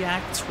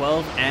Zodiac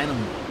 12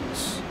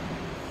 animals.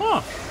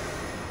 Huh.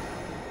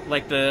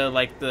 Like the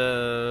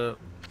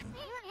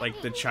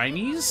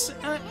Chinese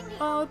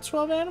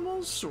 12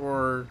 animals,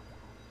 or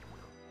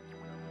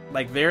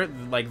like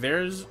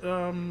there's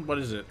what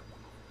is it?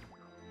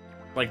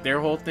 Like their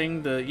whole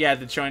thing,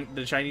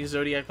 the Chinese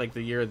zodiac, like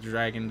the year of the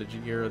dragon, the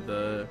year of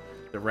the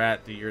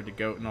rat, the year of the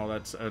goat, and all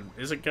that.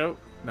 Is it goat?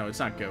 No, it's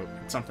not goat.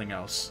 It's something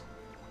else.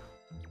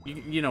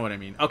 You know what I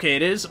mean. Okay,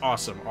 it is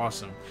awesome.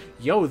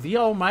 Yo, the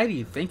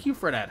Almighty, thank you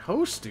for that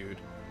host, dude.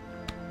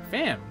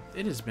 Fam,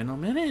 it has been a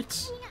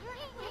minute.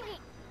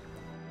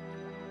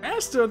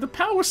 Master of the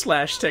power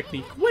slash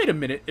technique. Wait a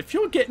minute, if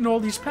you're getting all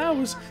these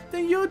powers,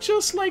 then you're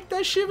just like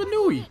that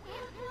Shiranui.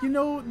 You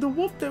know, the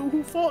wolf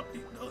who fought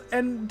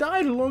and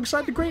died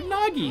alongside the great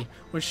Nagi.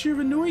 When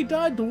Shiranui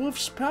died, the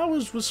wolf's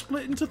powers were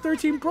split into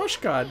 13 brush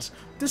gods.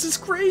 This is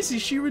crazy,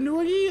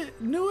 Shiranui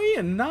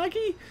and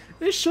Nagi?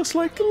 It's just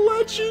like a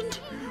legend.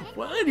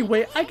 Well,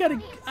 anyway,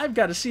 I've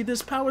gotta see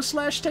this power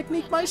slash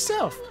technique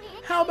myself.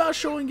 How about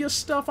showing your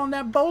stuff on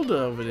that boulder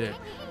over there?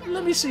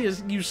 Let me see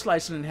you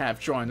slice it in half,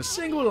 drawing a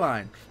single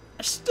line.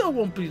 I still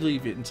won't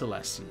believe it until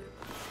I see it.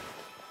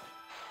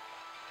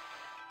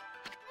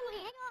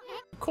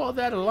 Call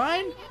that a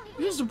line?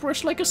 Use the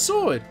brush like a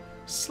sword.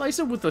 Slice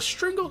it with a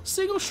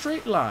single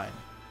straight line.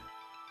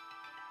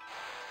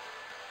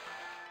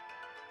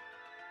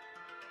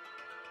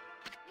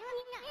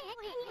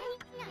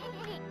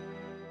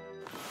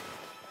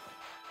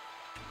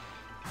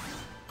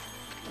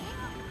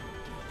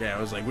 Yeah,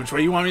 I was like, which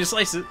way you want me to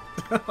slice it?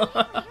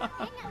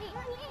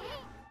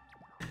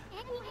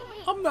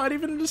 I'm not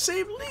even in the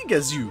same league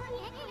as you.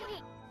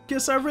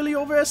 Guess I really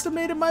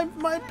overestimated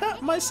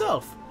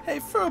myself. Hey,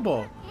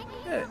 Furball.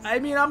 I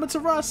mean,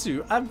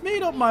 Amaterasu, I've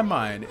made up my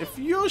mind. If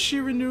you're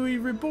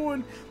Shiranui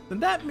Reborn, then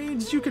that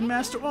means you can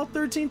master all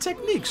 13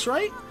 techniques,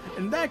 right?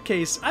 In that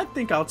case, I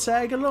think I'll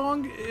tag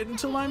along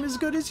until I'm as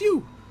good as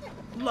you.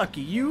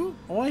 Lucky you.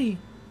 Oi.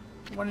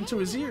 Went into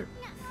his ear.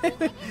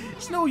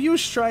 It's no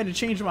use trying to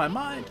change my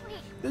mind.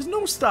 There's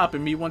no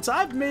stopping me once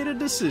I've made a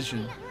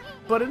decision.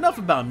 But enough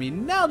about me.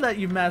 Now that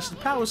you've mastered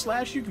Power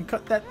Slash, you can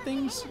cut that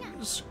thing.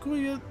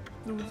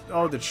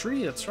 Oh, the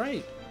tree. That's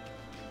right.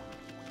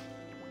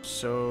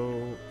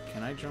 So,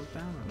 can I jump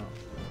down or no?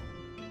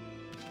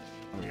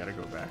 Oh, we gotta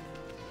go back.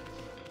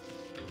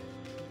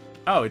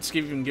 Oh, it's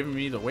giving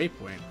me the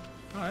waypoint.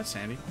 Oh, that's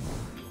handy.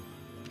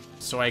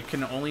 So I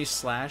can only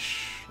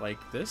slash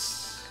like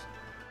this?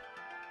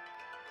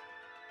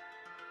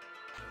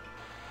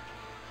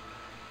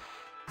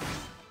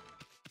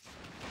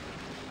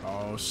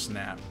 Oh,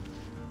 snap.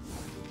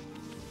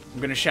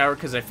 I'm gonna shower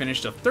because I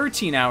finished a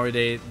 13-hour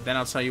day. Then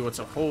I'll tell you what's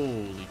a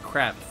holy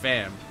crap,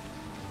 fam.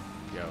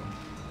 Yo,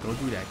 go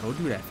do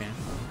that, fam.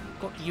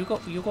 You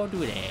go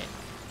do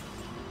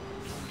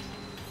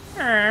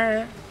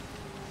that.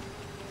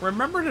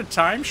 Remember the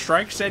time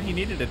Strike said he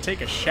needed to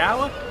take a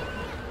shower?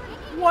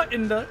 What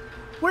in the...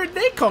 Where'd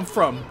they come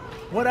from?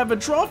 Whatever,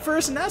 draw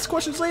first and ask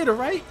questions later,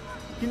 right?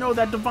 You know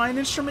that divine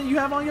instrument you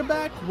have on your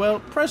back? Well,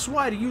 press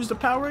Y to use the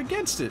power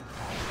against it.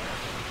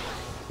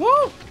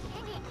 Woo!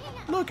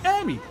 Look,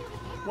 Amy.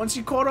 Once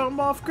you caught them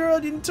off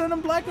guard, you didn't turn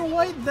them black and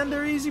white, then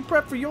they're easy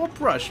prep for your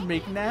brush and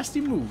make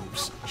nasty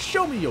moves.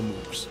 Show me your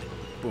moves.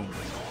 Boom.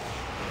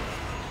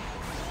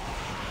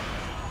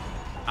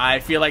 I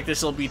feel like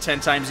this will be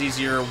 10 times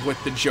easier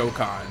with the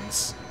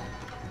Jokons.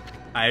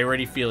 I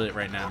already feel it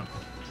right now.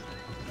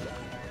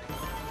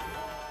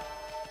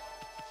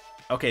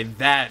 Okay,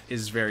 that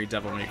is very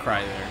Devil May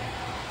Cry there.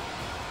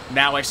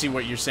 Now I see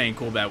what you're saying,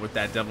 Coolbat, with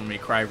that Devil May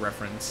Cry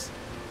reference.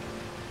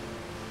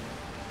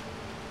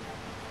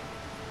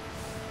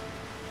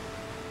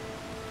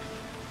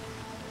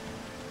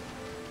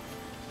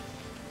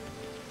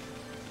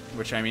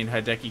 Which, I mean,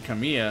 Hideki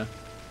Kamiya,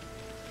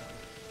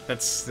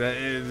 that's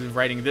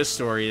writing this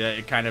story, that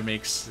it kind of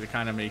makes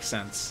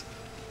sense.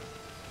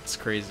 It's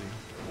crazy.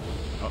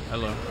 Oh,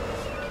 hello.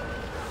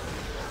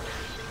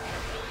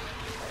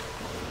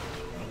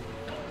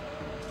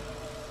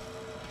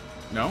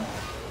 No?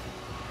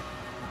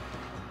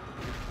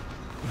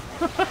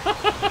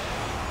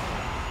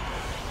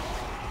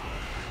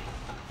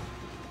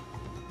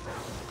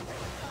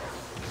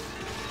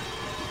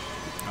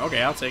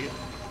 Okay, I'll take it.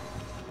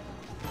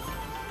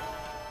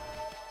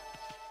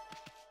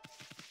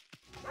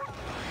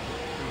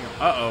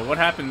 Uh-oh, what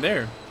happened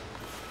there?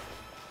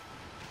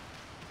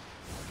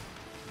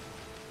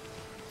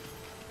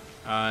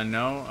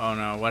 No? Oh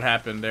no, what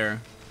happened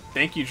there?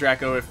 Thank you,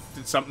 Draco, if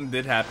something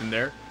did happen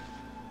there.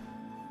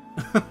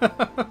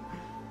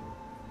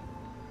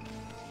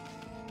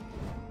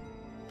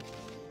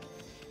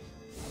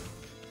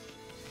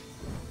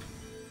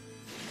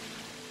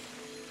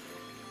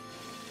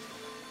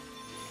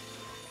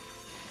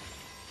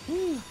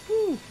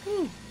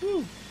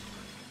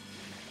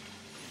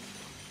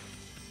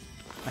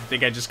 I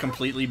think I just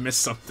completely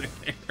missed something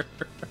there.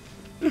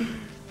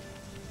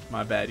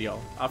 My bad,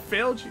 y'all. I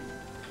failed you.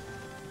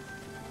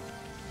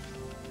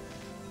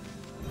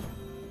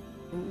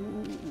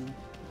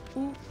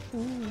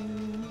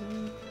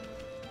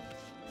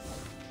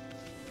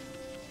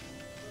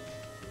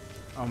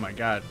 Oh my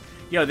god.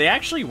 Yo, they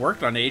actually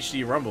worked on the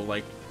HD Rumble.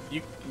 Like,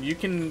 you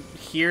can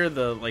hear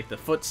the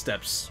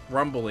footsteps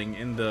rumbling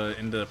in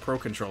the Pro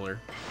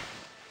Controller.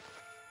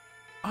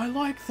 I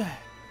like that.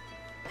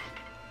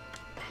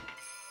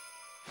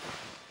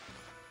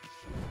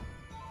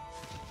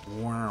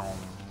 Wow.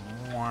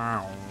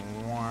 Wow.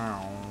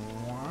 Wow.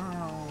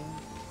 Wow.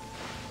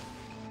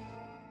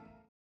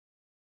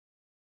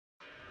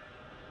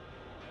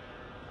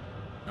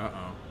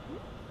 Uh-oh.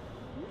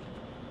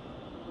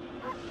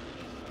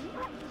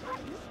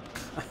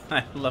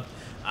 I love...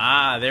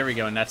 Ah, there we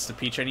go. And that's the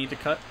peach I need to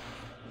cut?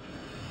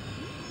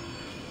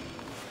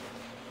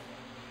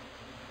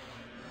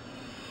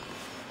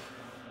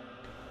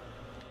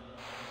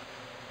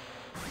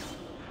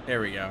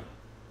 There we go.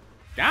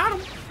 Got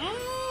him!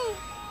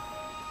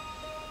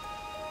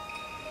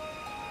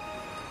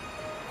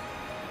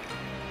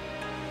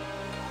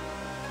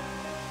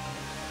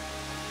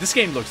 This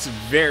game looks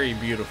very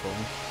beautiful.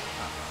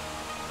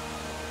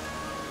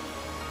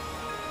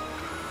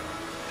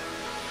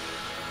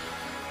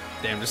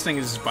 Damn, this thing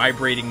is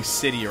vibrating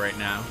city right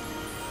now.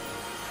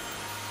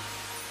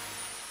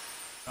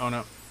 Oh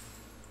no.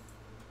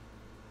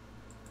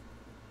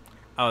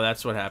 Oh,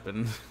 that's what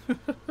happened.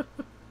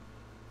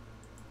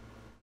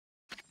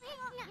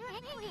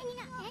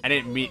 I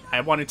didn't mean...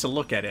 I wanted to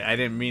look at it. I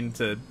didn't mean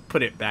to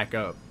put it back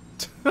up.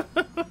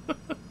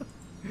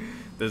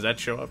 Does that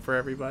show up for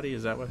everybody?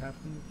 Is that what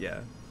happened?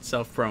 Yeah.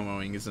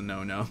 Self-promoing is a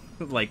no-no.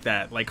 Like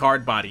that. Like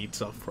hard-bodied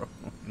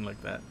self-promoing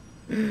like that.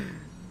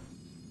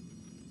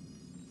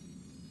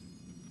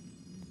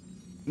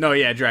 No,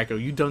 yeah, Draco,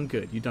 you done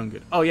good. You done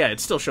good. Oh, yeah, it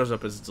still shows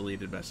up as a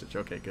deleted message.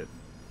 Okay, good.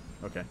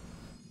 Okay.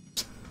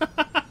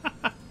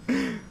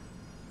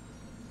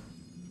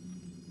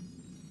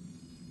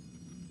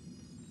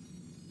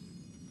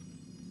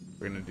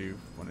 We're gonna do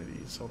one of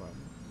these. Hold on.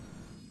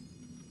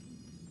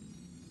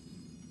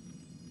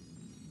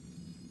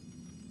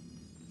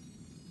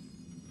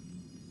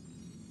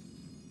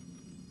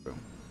 Boom.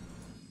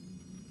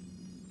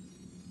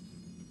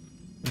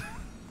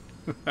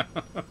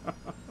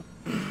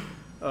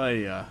 Oh,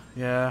 yeah.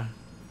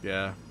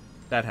 Yeah.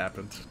 That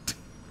happened.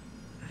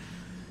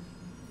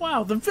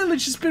 Wow, the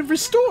village has been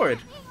restored!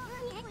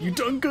 You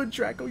done good,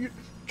 Draco.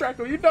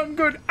 Draco, you done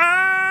good.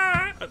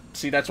 Ah!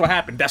 See, that's what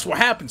happened. That's what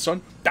happened,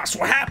 son. That's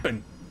what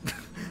happened.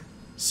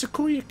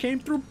 Sakuya came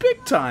through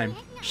big time.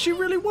 She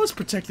really was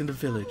protecting the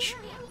village.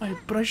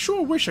 But I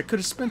sure wish I could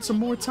have spent some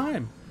more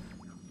time.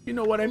 You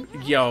know what I mean?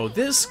 Yo,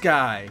 this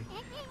guy.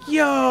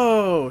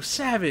 Yo,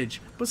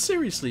 savage. But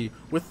seriously,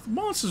 with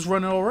monsters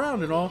running all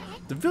around and all,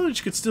 the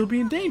village could still be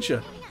in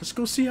danger. Let's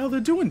go see how they're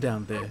doing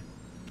down there.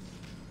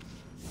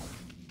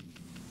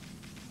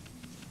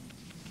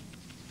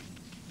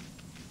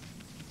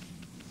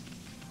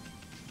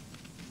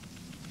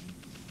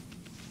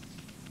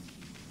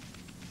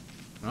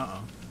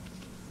 Uh-oh.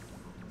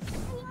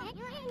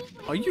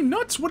 Are you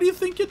nuts? What do you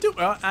think you're doing?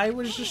 I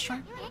was just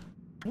trying...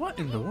 What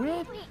in the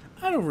world?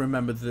 I don't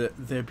remember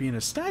there being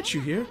a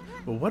statue here,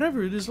 but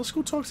whatever it is, let's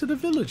go talk to the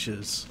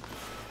villagers.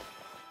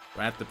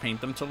 Do I have to paint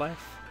them to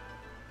life?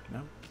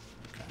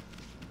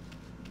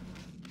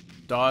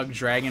 Dog,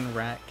 dragon,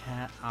 rat,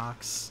 cat,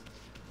 ox,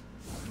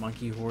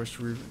 monkey, horse,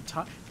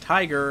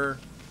 tiger.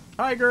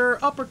 Tiger,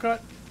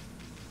 uppercut.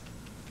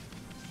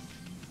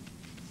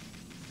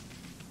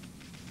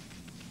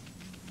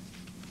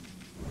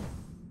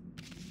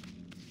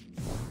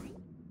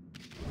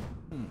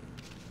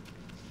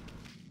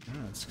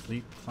 Let's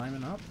keep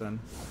climbing up then.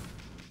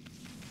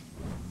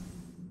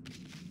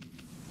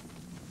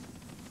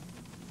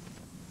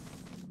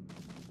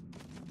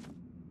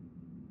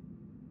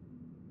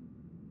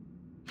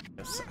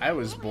 Yes, I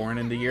was born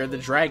in the year of the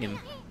dragon.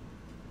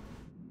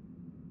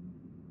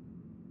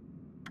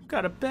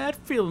 Got a bad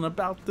feeling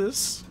about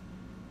this.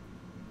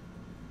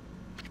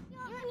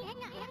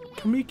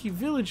 Kamiki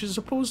Village is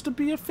supposed to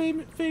be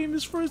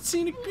famous for its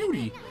scenic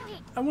beauty.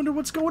 I wonder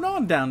what's going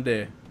on down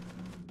there.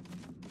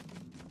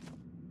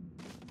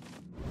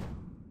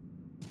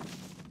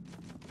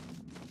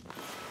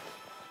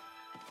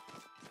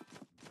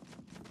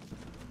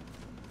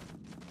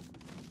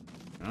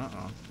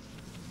 Uh-oh.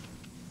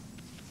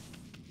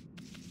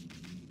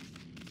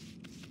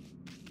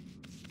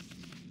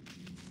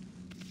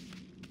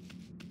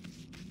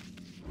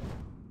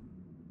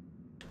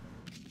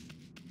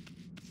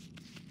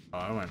 Oh,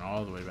 I went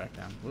all the way back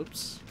down.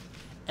 Whoops.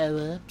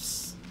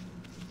 Whoops.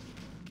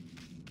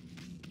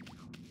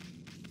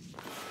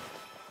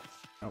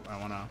 Oh, I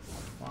wanna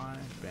fly.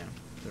 Bam.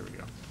 There we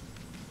go.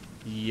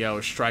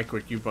 Yo, strike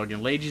quick, you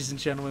bugging. Ladies and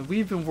gentlemen,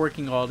 we've been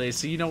working all day,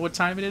 so you know what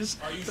time it is?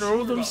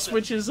 Throw them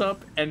switches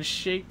up and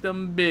shake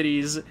them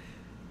biddies.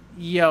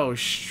 Yo,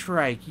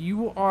 strike,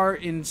 you are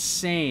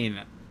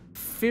insane.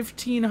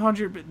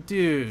 1,500,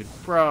 dude,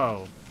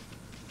 bro.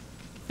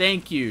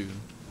 Thank you.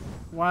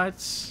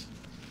 What?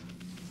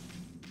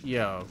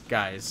 Yo,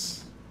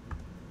 guys.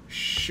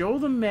 Show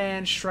the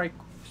man strike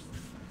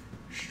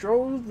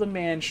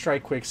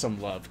quick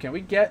some love. Can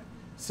we get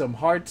some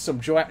hearts,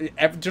 some joy?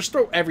 Just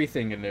throw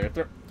everything in there.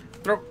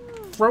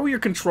 Throw your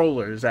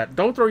controllers at.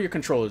 Don't throw your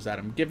controllers at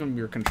him. Give him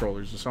your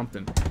controllers or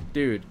something,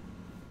 dude.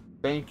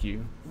 Thank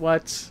you.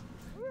 What?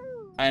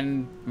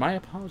 And my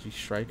apologies,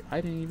 Strike.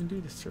 I didn't even do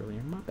this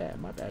earlier. My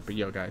bad. My bad. But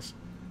yo, guys,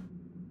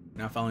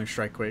 now following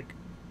Strike Quick,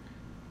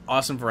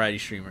 awesome variety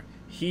streamer.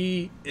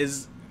 He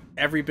is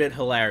every bit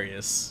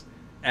hilarious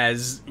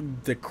as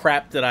the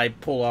crap that I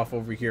pull off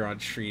over here on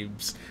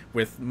streams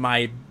with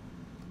my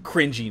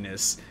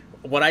cringiness.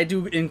 What I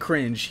do in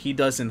cringe, he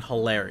does in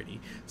hilarity.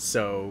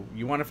 So,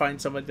 you want to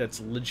find somebody that's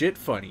legit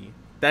funny,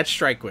 that's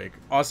Strike Quick.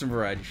 Awesome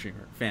variety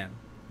streamer. Fan.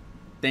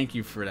 Thank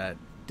you for that.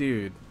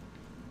 Dude,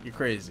 you're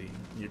crazy.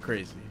 You're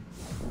crazy.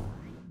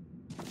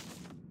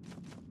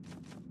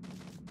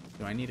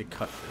 Do I need to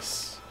cut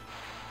this?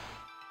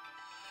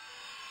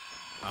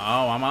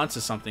 Oh, I'm onto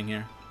something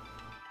here.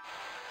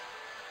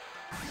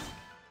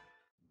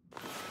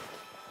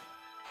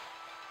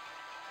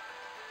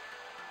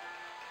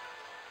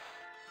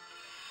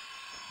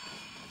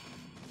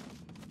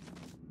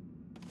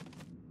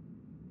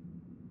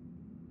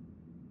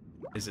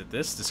 Is it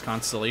this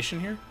constellation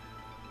here?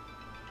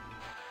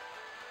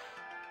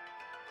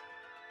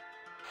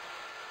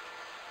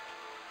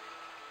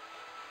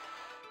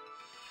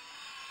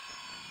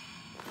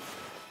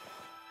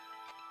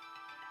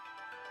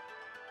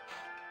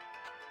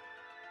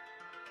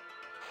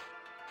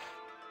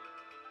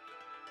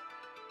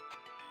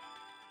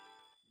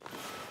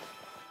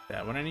 Is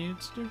that what I needed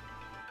to do?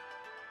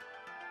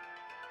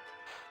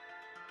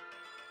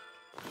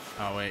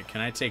 Oh wait, can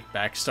I take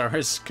back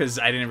stars? Because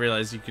I didn't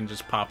realize you can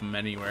just pop them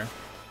anywhere.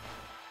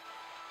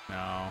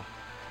 No.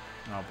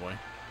 Oh boy.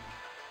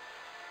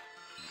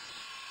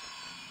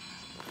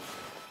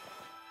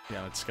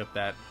 Yeah, let's get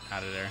that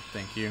out of there.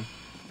 Thank you.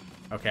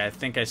 Okay, I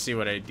think I see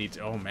what I need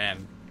to... Oh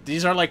man.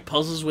 These are like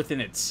puzzles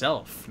within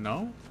itself,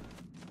 no?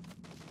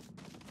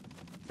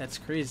 That's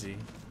crazy.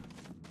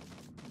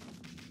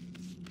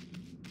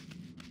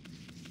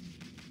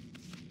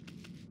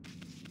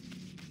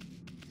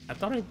 I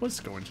thought I was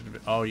going to...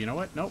 Oh, you know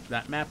what? Nope,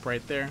 that map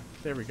right there.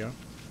 There we go.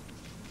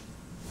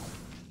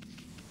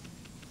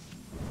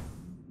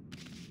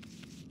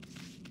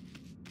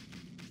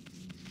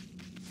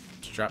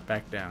 Just drop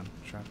back down.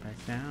 Drop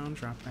back down.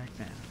 Drop back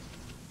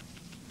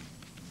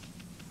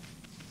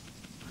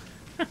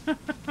down.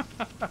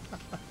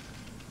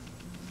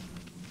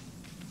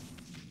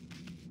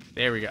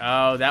 There we go.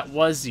 Oh, that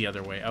was the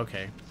other way.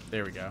 Okay,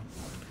 there we go.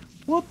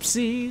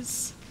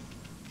 Whoopsies.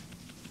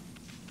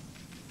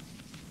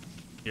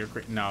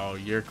 No,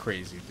 you're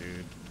crazy,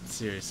 dude.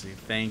 Seriously,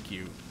 thank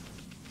you.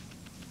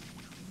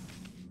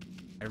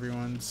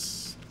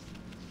 Everyone's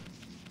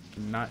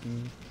not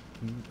in,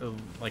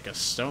 like a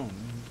stone.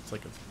 It's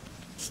like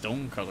a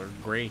stone color,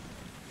 gray.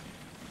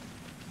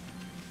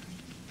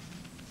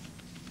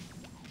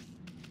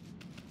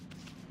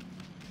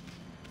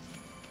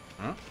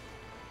 Huh?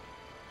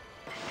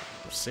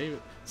 We'll save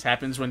it. This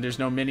happens when there's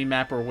no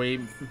mini-map or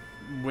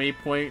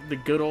waypoint. The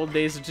good old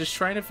days of just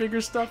trying to figure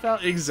stuff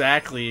out.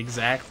 Exactly,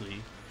 exactly.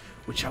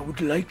 Which I would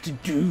like to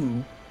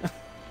do.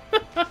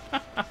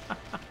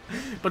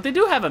 But they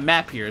do have a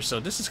map here,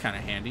 so this is kind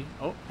of handy.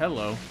 Oh,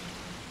 hello.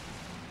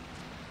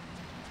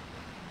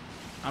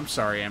 I'm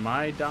sorry, am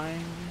I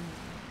dying?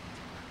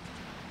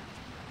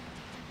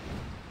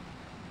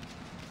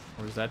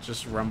 Or is that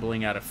just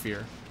rumbling out of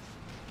fear?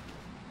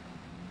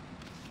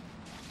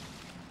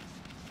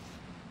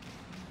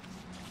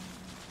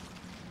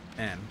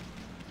 Man.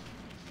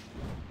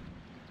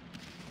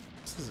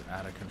 This is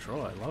out of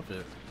control. I love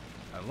it.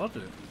 I love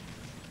it.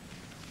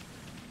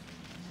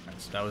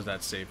 Alright, so that was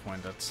that save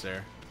point. That's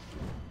there.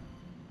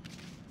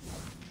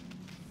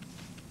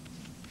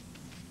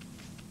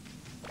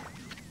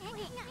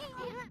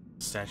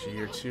 Statue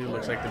here too.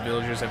 Looks like the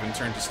villagers have been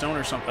turned to stone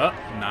or something. Oh,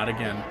 not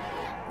again.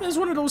 There's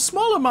one of those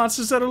smaller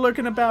monsters that are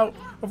lurking about.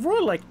 A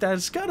roar like that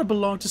has gotta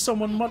belong to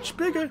someone much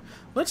bigger.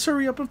 Let's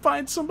hurry up and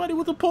find somebody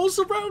with a pulse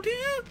around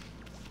here.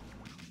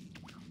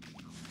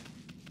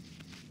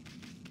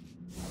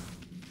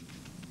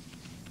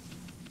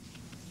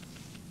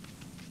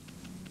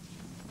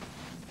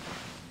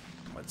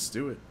 Let's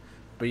do it.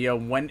 But yo,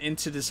 went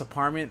into this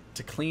apartment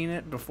to clean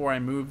it before I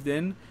moved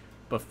in,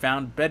 but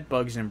found bed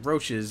bugs and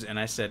roaches, and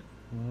I said,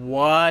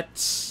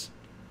 what?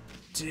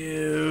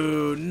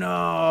 Dude,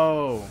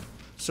 no.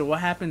 So what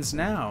happens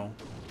now?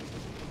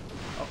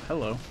 Oh,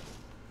 hello.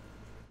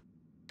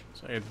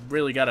 So I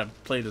really gotta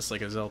play this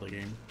like a Zelda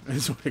game,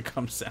 is what it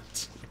comes down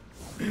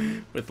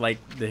to. With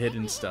like the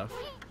hidden stuff.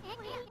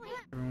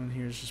 Everyone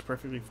here is just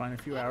perfectly fine a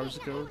few hours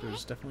ago.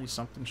 There's definitely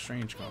something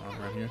strange going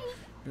on around here.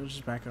 We'll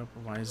just back up.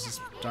 Why is this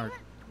dark?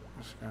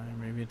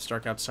 Maybe it's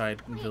dark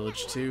outside in the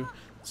village too.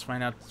 Let's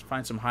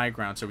find some high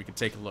ground so we can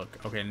take a look.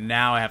 Okay,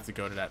 now I have to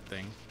go to that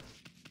thing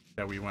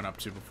that we went up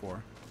to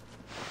before.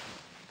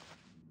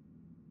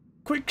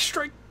 Quick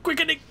strike,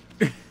 quickening.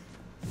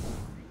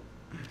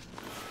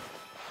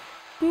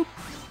 Boop.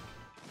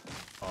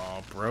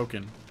 Oh,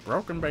 broken,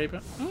 baby.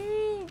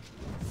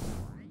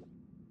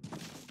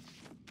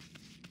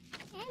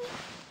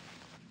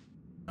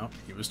 Oh,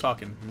 he was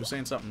talking. He was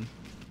saying something.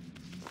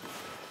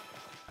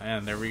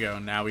 And there we go.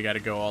 Now we got to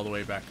go all the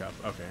way back up.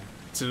 Okay.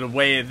 To the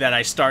way that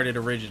I started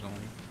originally.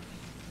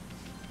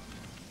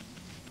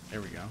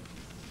 There we go.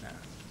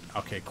 Yeah.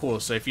 Okay, cool.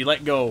 So if you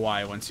let go of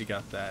Y once you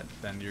got that,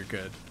 then you're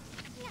good.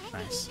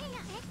 Nice.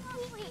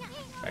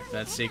 Back to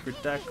that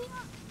sacred deck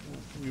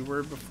we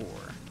were before.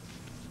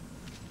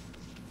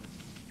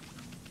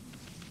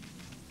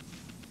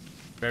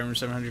 Bedroom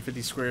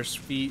 750 square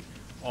feet.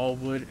 All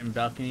wood and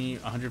balcony.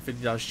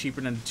 $150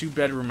 cheaper than the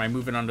 2-bedroom. I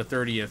move it on the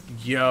 30th.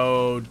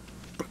 Yo.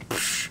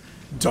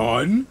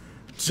 Done?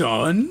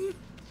 Done?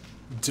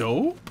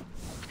 Dope?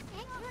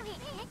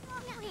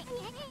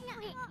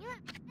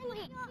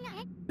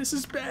 This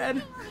is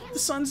bad. The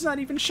sun's not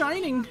even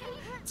shining.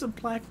 It's a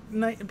black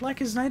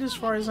as night as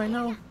far as I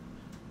know.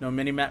 No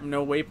minimap,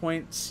 no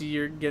waypoint. See,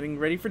 you're getting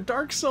ready for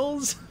Dark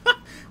Souls.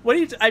 What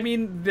do you... I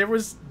mean, there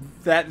was...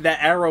 That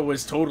arrow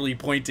was totally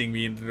pointing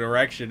me in the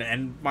direction,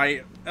 and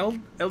my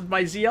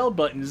ZL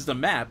button is the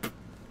map.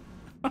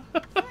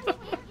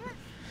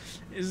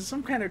 Is it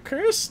some kind of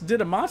curse?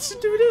 Did a monster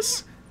do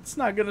this? It's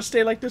not gonna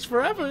stay like this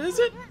forever, is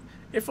it?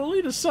 If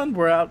only the sun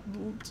were out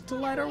to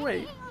light our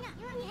way.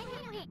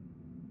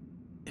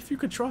 If you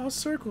could draw a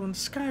circle in the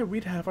sky,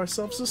 we'd have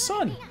ourselves a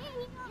sun.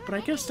 But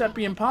I guess that'd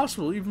be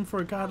impossible, even for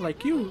a god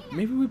like you.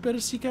 Maybe we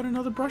better seek out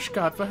another brush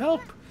god for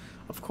help.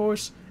 Of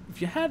course, if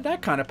you had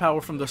that kind of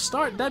power from the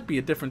start, that'd be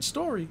a different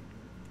story.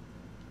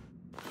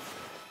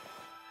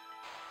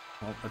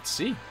 Well, let's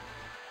see.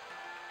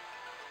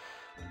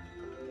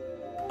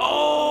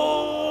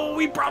 Oh,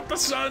 we brought the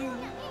sun!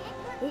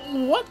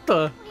 What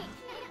the?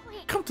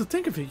 Come to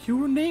think of it,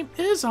 your name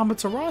is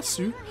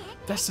Amaterasu.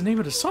 That's the name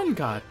of the sun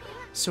god.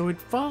 So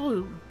it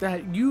followed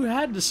that you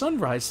had the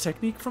sunrise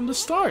technique from the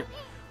start.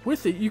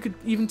 With it, you could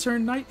even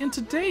turn night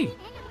into day.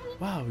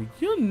 Wow,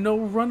 you're no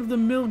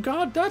run-of-the-mill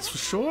god, that's for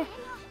sure.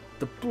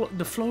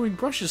 The flowing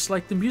brushes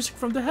like the music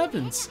from the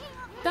heavens.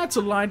 That's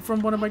a line from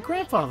one of my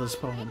grandfather's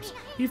poems.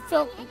 He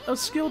felt a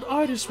skilled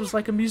artist was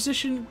like a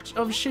musician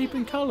of shape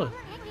and color.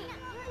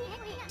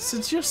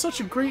 Since you're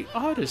such a great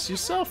artist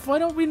yourself, why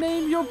don't we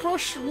name your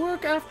brush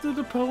work after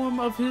the poem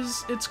of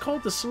his? It's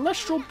called the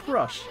Celestial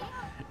Brush.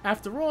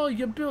 After all,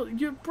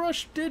 your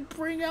brush did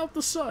bring out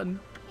the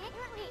sun.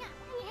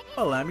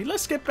 Well, Amy,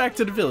 let's get back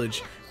to the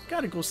village.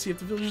 Gotta go see if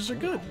the villagers are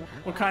good.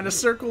 What kind of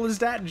circle is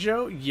that,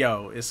 Joe?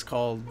 Yo, it's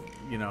called,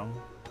 you know,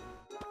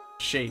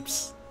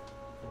 shapes.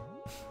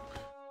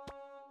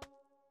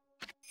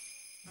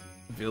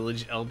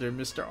 Village Elder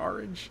Mr.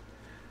 Orange.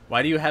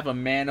 Why do you have a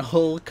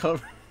manhole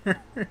cover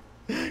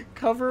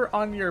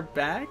on your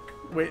back?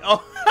 Wait,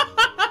 oh,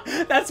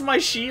 that's my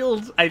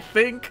shield, I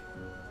think.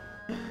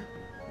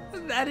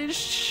 That is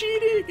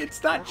cheating.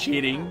 It's not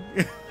cheating.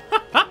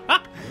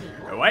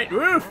 The White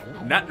Wolf,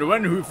 not the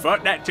one who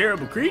fought that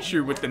terrible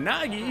creature with the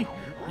Nagi.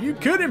 You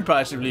couldn't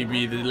possibly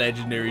be the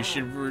legendary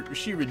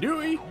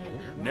Shiranui.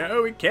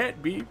 No, it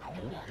can't be.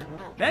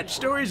 That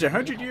story's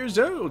 100 years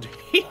old.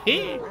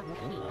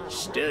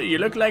 Still, you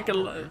look like a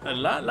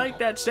lot like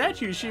that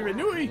statue,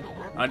 Shiranui.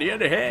 On the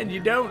other hand,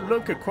 you don't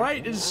look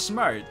quite as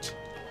smart.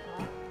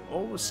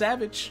 Oh,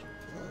 savage.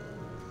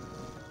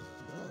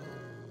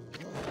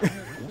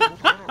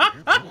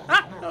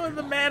 Oh,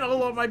 the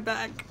manhole on my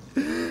back.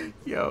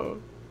 Yo.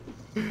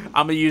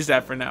 I'm gonna use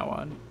that from now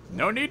on.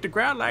 No need to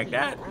growl like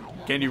that.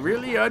 Can you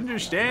really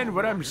understand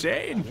what I'm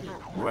saying?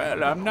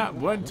 Well, I'm not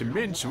one to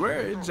mince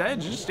words. I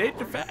just state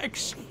the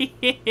facts.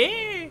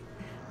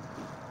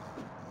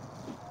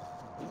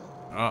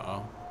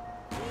 Uh-oh.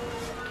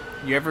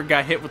 You ever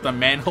got hit with a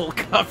manhole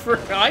cover?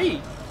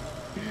 Aye.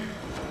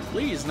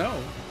 Please, no.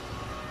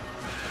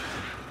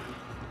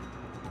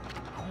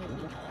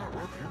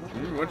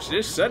 What's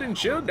this sudden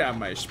chill down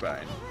my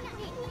spine?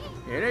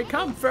 Here they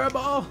come,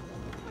 Furball.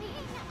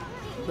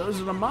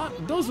 Those are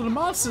the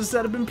monsters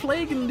that have been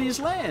plaguing these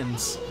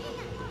lands.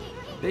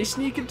 They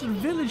sneak into the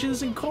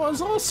villages and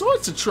cause all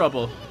sorts of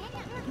trouble.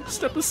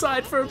 Step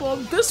aside,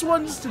 Furball. This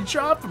one's the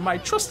job for my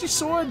trusty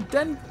sword,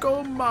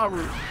 Denko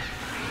Maru.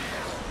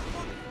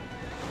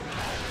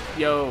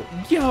 Yo.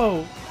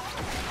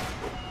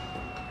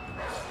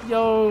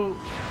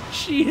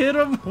 She hit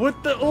him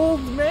with the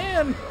old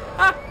man.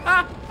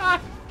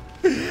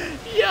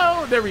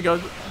 Yo, there we go.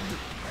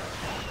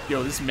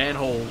 Yo, this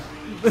manhole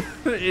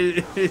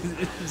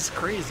is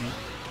crazy.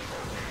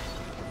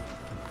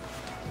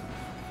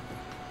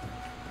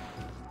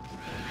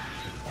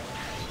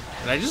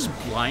 Did I just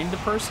blind the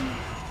person?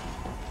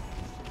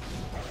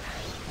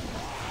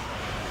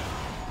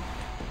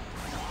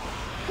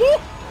 Woo!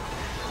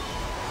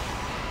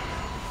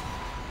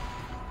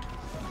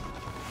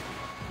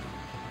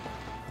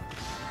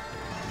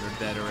 They're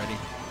dead already.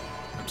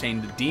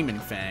 Obtained the Demon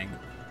Fang.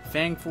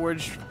 Fang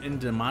forged in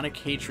demonic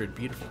hatred.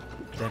 Beautiful.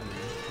 Deadly.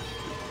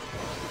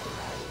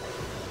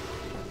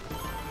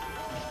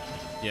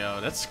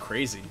 Yo, that's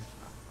crazy.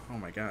 Oh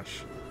my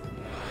gosh.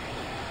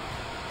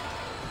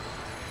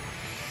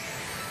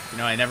 You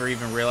know, I never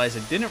even realized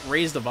I didn't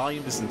raise the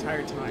volume this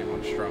entire time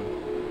on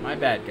Strum. My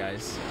bad,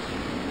 guys.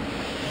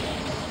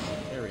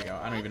 There we go.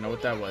 I don't even know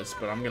what that was,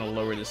 but I'm gonna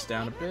lower this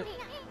down a bit.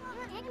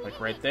 Like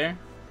right there.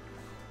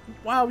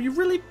 Wow, you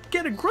really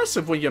get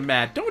aggressive when you're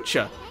mad, don't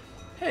you?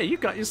 Hey, you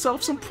got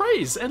yourself some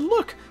praise. And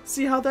look,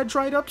 see how that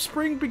dried up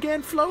spring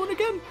began flowing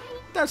again?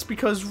 That's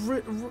because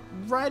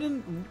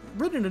ridden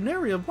an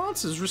area of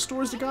monsters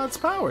restores the god's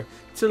power.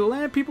 To the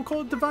land, people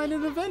call it divine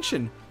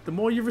intervention. The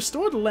more you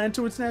restore the land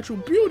to its natural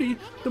beauty,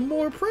 the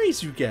more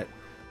praise you get.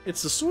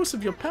 It's the source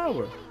of your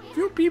power.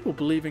 Few people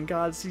believe in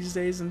gods these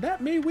days, and that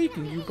may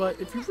weaken you, but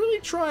if you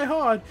really try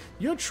hard,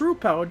 your true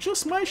power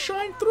just might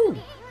shine through.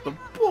 But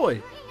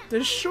boy,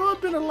 there's sure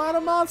been a lot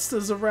of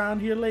monsters around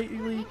here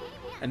lately.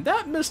 And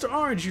that Mr.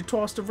 Orange you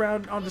tossed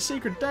around on the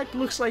sacred deck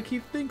looks like he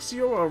thinks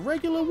you're a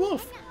regular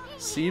wolf.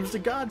 Seems the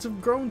gods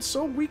have grown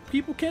so weak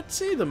people can't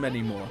see them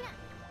anymore.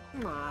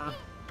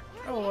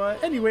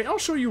 Anyway, I'll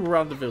show you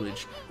around the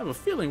village. I have a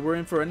feeling we're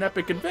in for an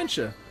epic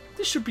adventure.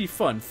 This should be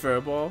fun,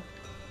 Furball.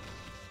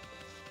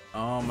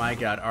 Oh my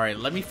god. Alright,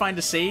 let me find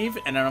a save,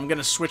 and then I'm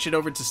gonna switch it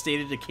over to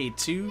State of Decay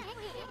 2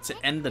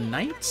 to end the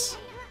night.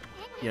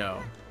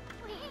 Yo.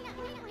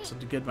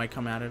 Something good might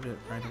come out of it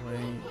right away.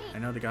 I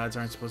know the gods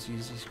aren't supposed to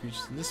use these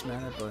creatures in this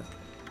manner, but...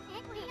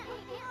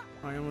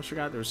 I almost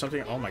forgot there was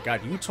something... Oh my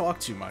god, you talk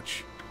too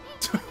much.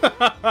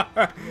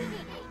 The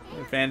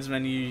fans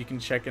menu, you can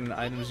check in the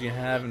items you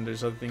have, and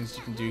there's other things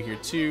you can do here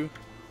too.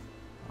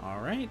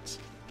 Alright.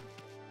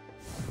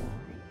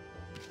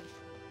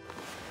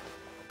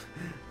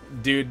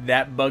 Dude,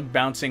 that bug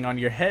bouncing on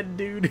your head,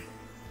 dude.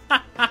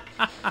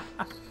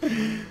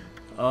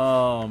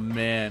 Oh,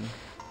 man.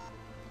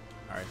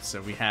 Alright,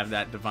 so we have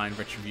that Divine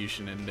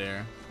Retribution in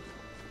there.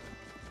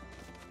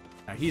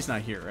 Now, he's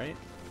not here, right?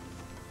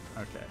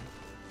 Okay.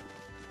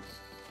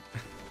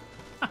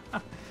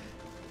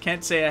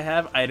 Can't say I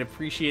have. I'd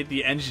appreciate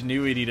the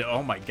ingenuity to...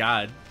 Oh my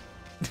god.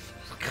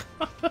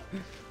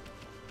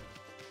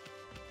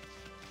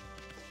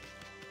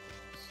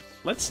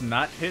 Let's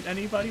not hit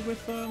anybody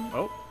with,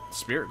 Oh,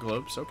 spirit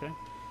globes. Okay.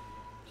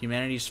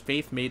 Humanity's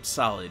faith made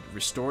solid.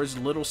 Restores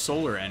little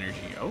solar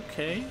energy.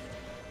 Okay.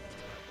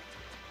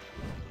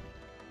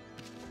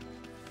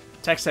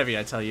 Text heavy,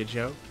 I tell you,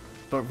 Joe.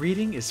 But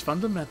reading is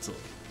fundamental.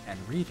 And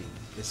reading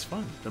is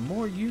fun. The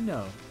more you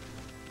know.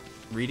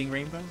 Reading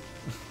Rainbow?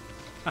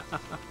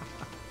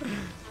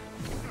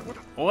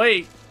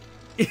 Wait.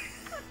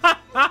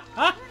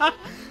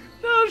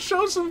 No,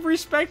 show some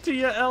respect to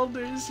your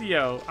elders.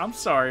 Yo, I'm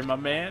sorry, my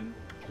man.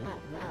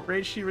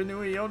 Great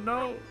Shiranui, oh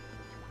no.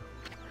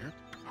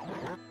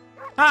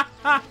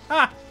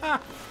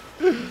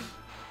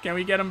 Can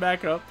we get him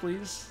back up,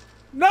 please?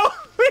 No!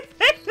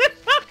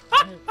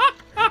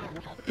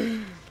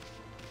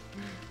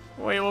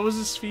 Wait, what was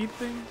this feed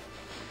thing?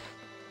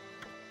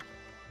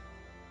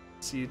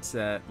 Seeds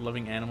that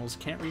loving animals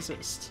can't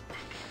resist.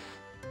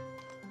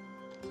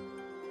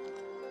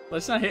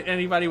 Let's not hit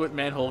anybody with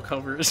manhole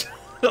covers.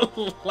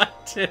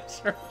 Left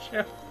tips or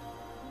Joe.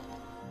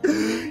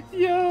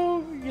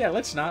 Yo, yeah,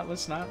 let's not,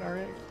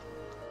 alright.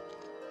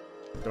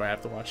 Do I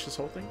have to watch this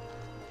whole thing?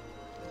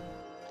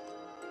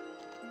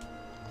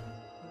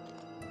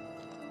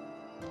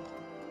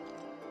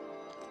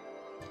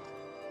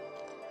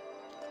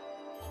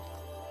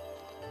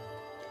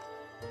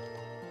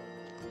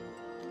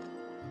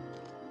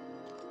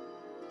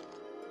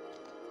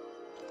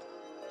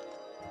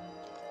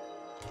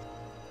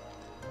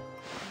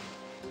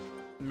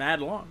 Mad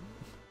long.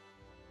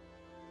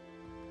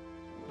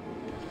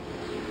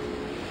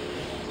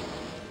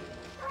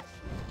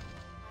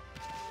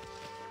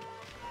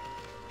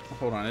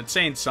 Hold on, it's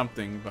saying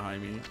something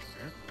behind me.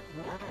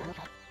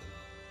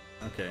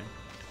 Okay.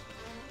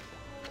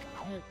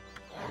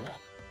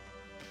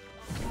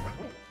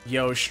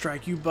 Yo,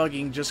 Strike, you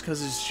bugging just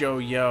because it's Joe,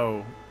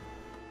 yo.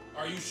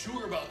 Are you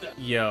sure about that?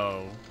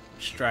 Yo,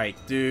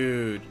 Strike,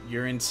 dude,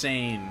 you're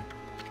insane.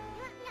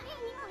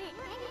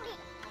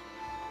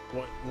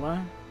 What?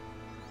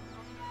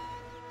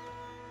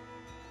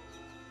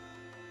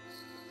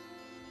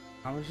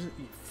 How much is it?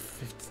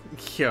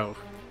 15, yo.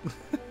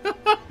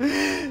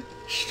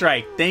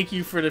 Strike, thank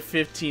you for the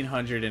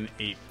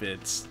 1508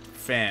 bits.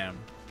 Fam,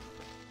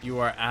 you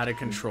are out of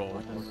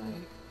control.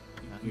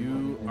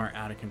 You are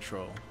out of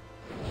control.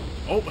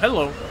 Oh,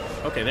 hello.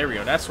 Okay, there we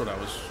go. That's what I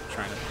was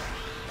trying to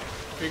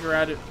figure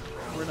out.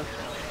 Where the...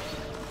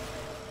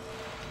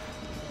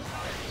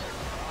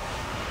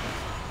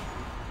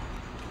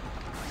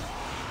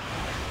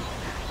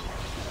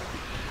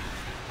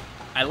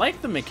 I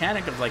like the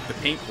mechanic of like the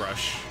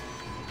paintbrush.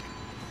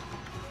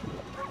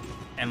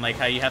 And like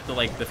how you have to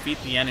like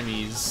defeat the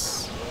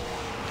enemies.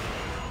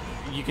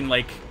 You can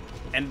like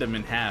end them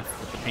in half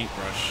with the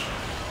paintbrush.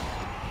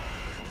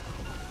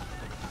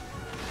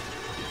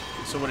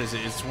 So what is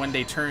it? It's when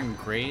they turn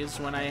gray is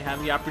when I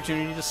have the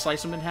opportunity to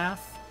slice them in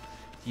half?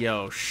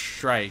 Yo,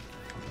 Strike.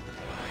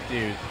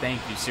 Dude, thank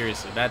you.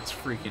 Seriously, that's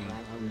freaking...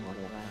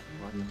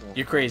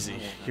 You're crazy.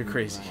 You're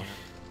crazy.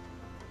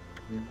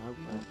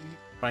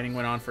 Fighting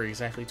went on for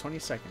exactly 20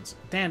 seconds.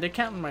 Damn, they're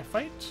counting my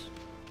fight?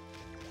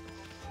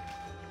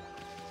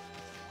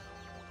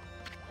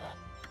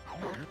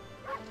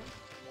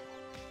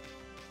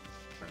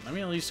 Let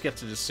me at least get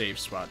to the save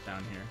spot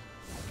down here.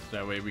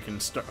 That way we can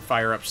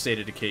fire up State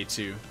of Decay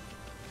 2.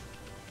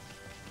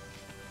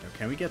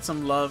 Can we get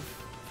some love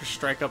for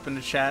Strike up in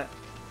the chat?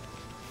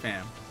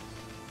 Fam.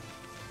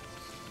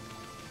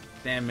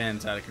 Damn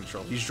man's out of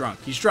control. He's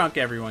drunk. He's drunk,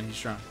 everyone. He's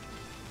drunk.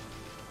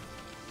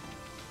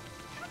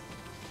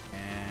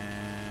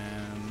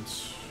 And...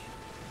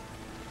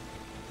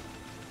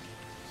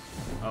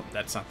 oh,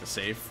 that's not the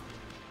save.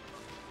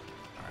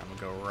 Alright, I'm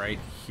gonna go right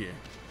here.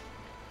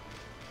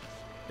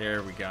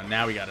 There we go.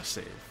 Now we gotta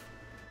save.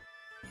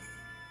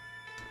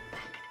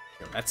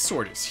 Yo, that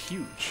sword is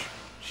huge.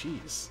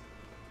 Jeez.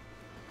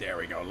 There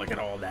we go. Look at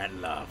all that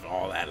love.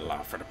 All that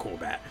love for the cool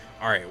bat.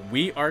 Alright,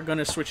 we are going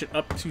to switch it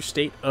up to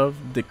State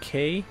of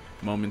Decay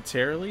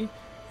momentarily.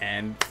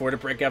 And for the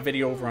breakout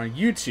video over on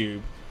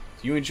YouTube,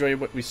 if you enjoyed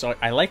what we saw,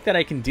 I like that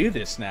I can do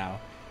this now.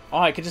 Oh,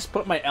 I can just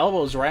put my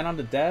elbows right on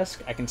the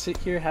desk. I can sit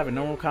here, have a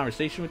normal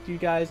conversation with you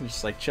guys, and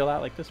just like chill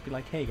out like this. Be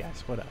like, hey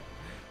guys, what up?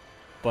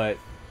 But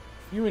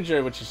if you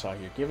enjoyed what you saw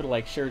here, give it a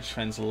like, share it with your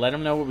friends, let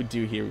them know what we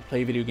do here. We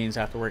play video games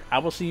after work. I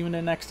will see you in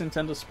the next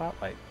Nintendo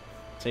Spotlight.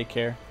 Take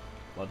care.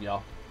 Love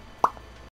y'all.